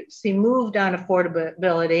issues. He moved on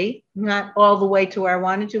affordability, not all the way to where I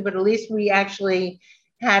wanted to, but at least we actually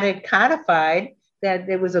had it codified that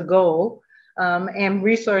there was a goal and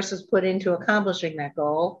resources put into accomplishing that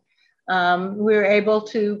goal. We were able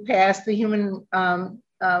to pass the human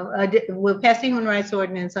rights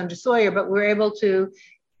ordinance under Sawyer, but we were able to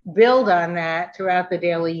build on that throughout the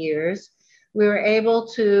Daley years. We were able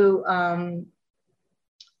to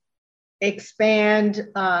expand.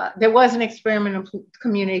 There was an experiment in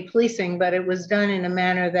community policing, but it was done in a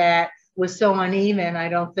manner that was so uneven. I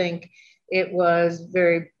don't think it was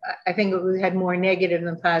I think it had more negative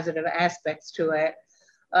than positive aspects to it.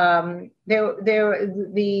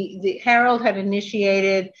 The Harold had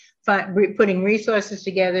initiated putting resources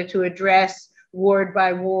together to address ward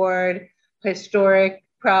by ward historic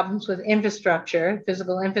problems with infrastructure,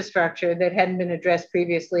 physical infrastructure that hadn't been addressed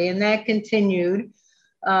previously, and that continued.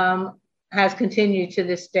 Has continued to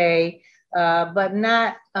this day, but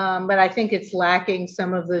I think it's lacking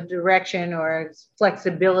some of the direction or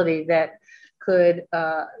flexibility that could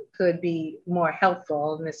be more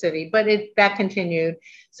helpful in the city, but that continued.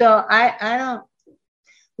 So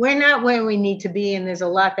we're not where we need to be, and there's a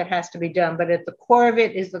lot that has to be done, but at the core of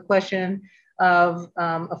it is the question of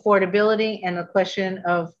affordability and the question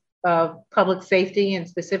of public safety, and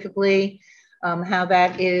specifically how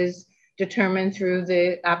that is determined through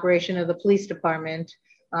the operation of the police department.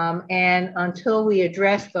 And until we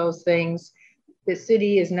address those things, the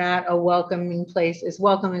city is not a welcoming place, as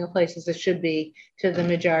welcoming a place as it should be to the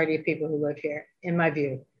majority of people who live here, in my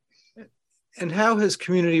view. And how has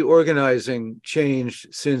community organizing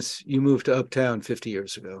changed since you moved to Uptown 50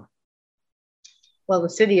 years ago? Well, the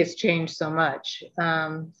city has changed so much.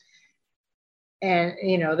 and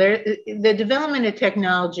the development of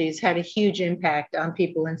technologies had a huge impact on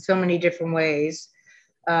people in so many different ways,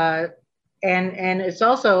 and it's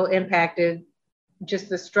also impacted just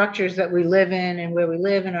the structures that we live in and where we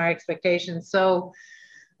live and our expectations. So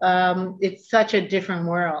it's such a different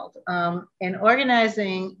world. And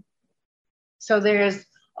organizing, so there's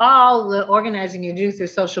all the organizing you do through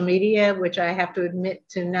social media, which I have to admit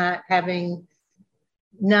to not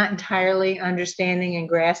entirely understanding and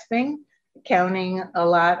grasping, counting a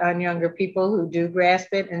lot on younger people who do grasp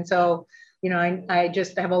it. And so, I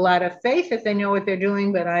just have a lot of faith that they know what they're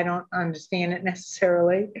doing, but I don't understand it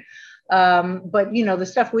necessarily. But the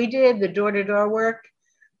stuff we did, the door-to-door work,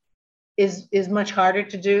 is much harder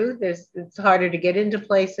to do. It's harder to get into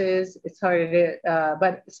places. It's harder to,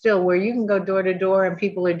 but still, where you can go door to door and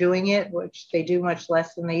people are doing it, which they do much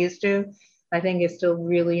less than they used to, I think is still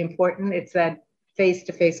really important. It's that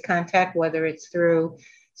face-to-face contact, whether it's through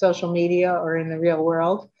social media or in the real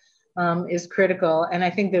world, is critical. And I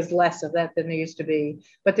think there's less of that than there used to be.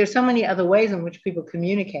 But there's so many other ways in which people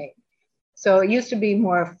communicate. So it used to be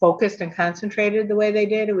more focused and concentrated the way they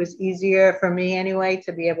did. It was easier for me anyway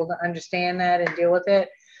to be able to understand that and deal with it.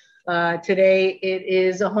 Today, it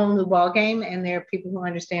is a whole new ballgame, and there are people who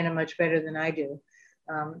understand it much better than I do.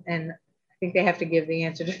 And I think they have to give the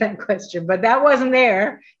answer to that question, but that wasn't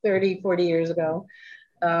there 30, 40 years ago.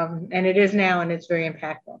 And it is now, and it's very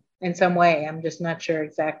impactful in some way. I'm just not sure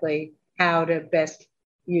exactly how to best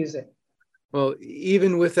use it. Well,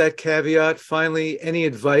 even with that caveat, finally, any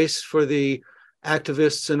advice for the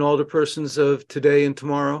activists and alderpersons of today and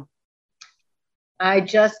tomorrow? I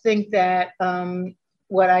just think that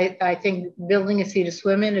what I think building a seat to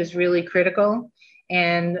swim in is really critical.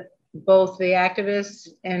 And both the activists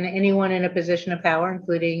and anyone in a position of power,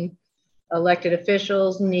 including elected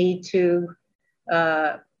officials, need to,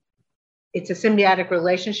 it's a symbiotic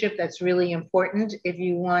relationship that's really important if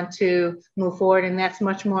you want to move forward. And that's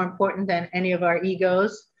much more important than any of our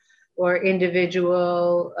egos or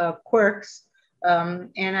individual quirks.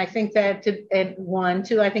 And I think that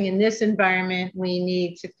I think in this environment, we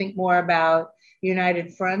need to think more about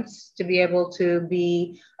united fronts to be able to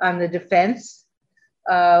be on the defense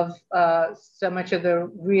of so much of the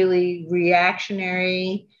really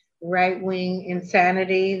reactionary right-wing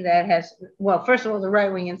insanity that has, well, first of all, the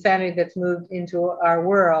right-wing insanity that's moved into our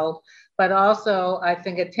world, but also I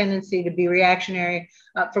think a tendency to be reactionary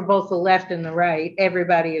for both the left and the right.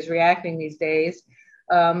 Everybody is reacting these days,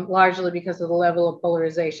 largely because of the level of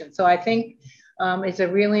polarization. So I think it's a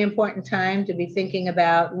really important time to be thinking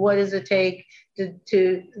about what does it take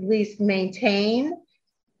to at least maintain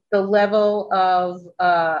the level of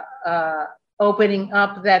opening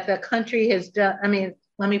up that the country has done. I mean,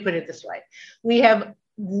 let me put it this way. We have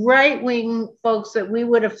right-wing folks that we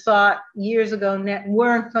would have thought years ago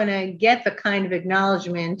weren't going to get the kind of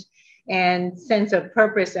acknowledgement and sense of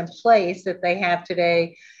purpose and place that they have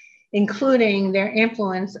today, including their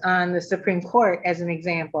influence on the Supreme Court, as an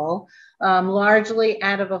example, largely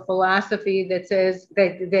out of a philosophy that says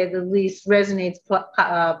that at least resonates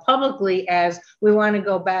publicly as we want to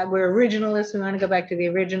go back, we're originalists, we want to go back to the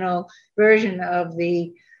original version of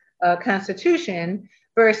the Constitution,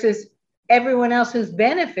 versus everyone else who's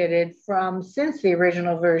benefited from since the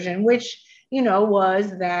original version, which,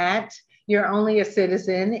 was that you're only a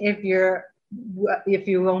citizen if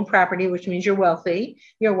you own property, which means you're wealthy,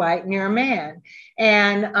 you're white, and you're a man.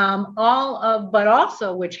 And but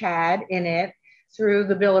also which had in it, through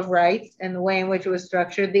the Bill of Rights and the way in which it was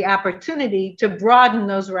structured, the opportunity to broaden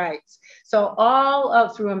those rights. So all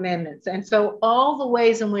up through amendments. And so all the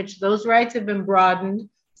ways in which those rights have been broadened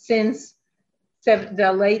since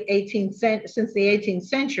the late 18th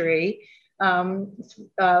century,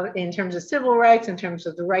 in terms of civil rights, in terms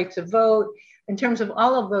of the right to vote, in terms of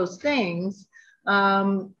all of those things,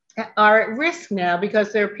 are at risk now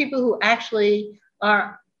because there are people who actually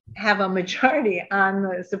have a majority on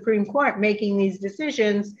the Supreme Court making these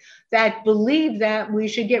decisions that believe that we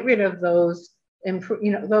should get rid of those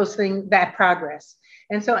things, that progress.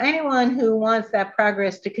 And so anyone who wants that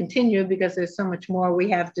progress to continue, because there's so much more we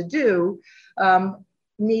have to do,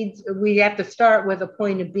 we have to start with a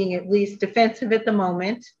point of being at least defensive at the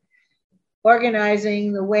moment,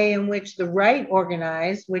 organizing the way in which the right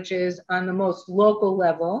organize, which is on the most local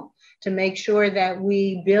level, to make sure that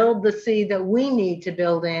we build the seed that we need to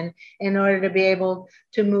build in order to be able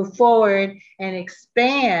to move forward and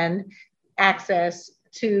expand access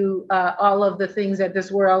to all of the things that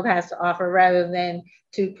this world has to offer, rather than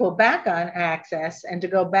to pull back on access and to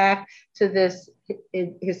go back to this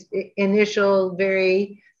his initial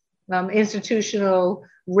very institutional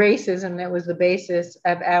racism that was the basis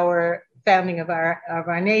of our founding of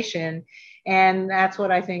our nation, And that's what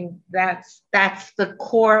I think, that's the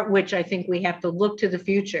core, which I think we have to look to the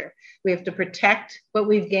future. We have to protect what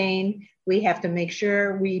we've gained. We have to make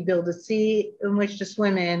sure we build a sea in which to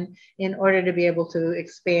swim in order to be able to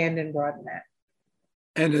expand and broaden that.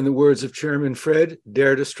 And in the words of Chairman Fred,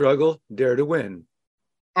 dare to struggle, dare to win.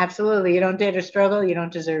 Absolutely. You don't dare to struggle, you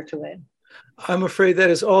don't deserve to win. I'm afraid that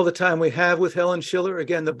is all the time we have with Helen Schiller.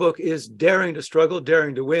 Again, the book is Daring to Struggle,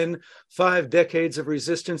 Daring to Win, 5 Decades of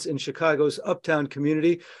Resistance in Chicago's Uptown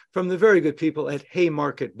Community, from the very good people at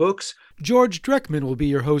Haymarket Books. George Dreckman will be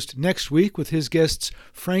your host next week with his guests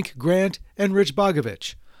Frank Grant and Rich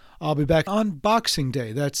Bogovich. I'll be back on Boxing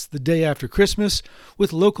Day, that's the day after Christmas,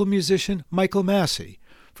 with local musician Michael Massey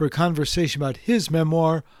for a conversation about his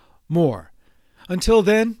memoir, More. Until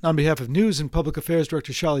then, on behalf of News and Public Affairs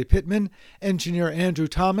Director Charlie Pittman, engineer Andrew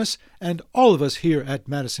Thomas, and all of us here at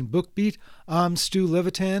Madison Book Beat, I'm Stu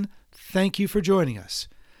Levitan. Thank you for joining us.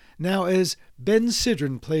 Now, as Ben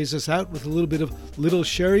Sidran plays us out with a little bit of Little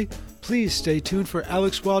Sherry, please stay tuned for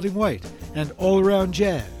Alex Wilding White and All Around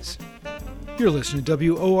Jazz. You're listening to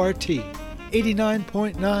WORT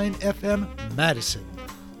 89.9 FM Madison,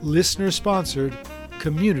 listener-sponsored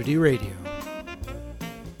community radio.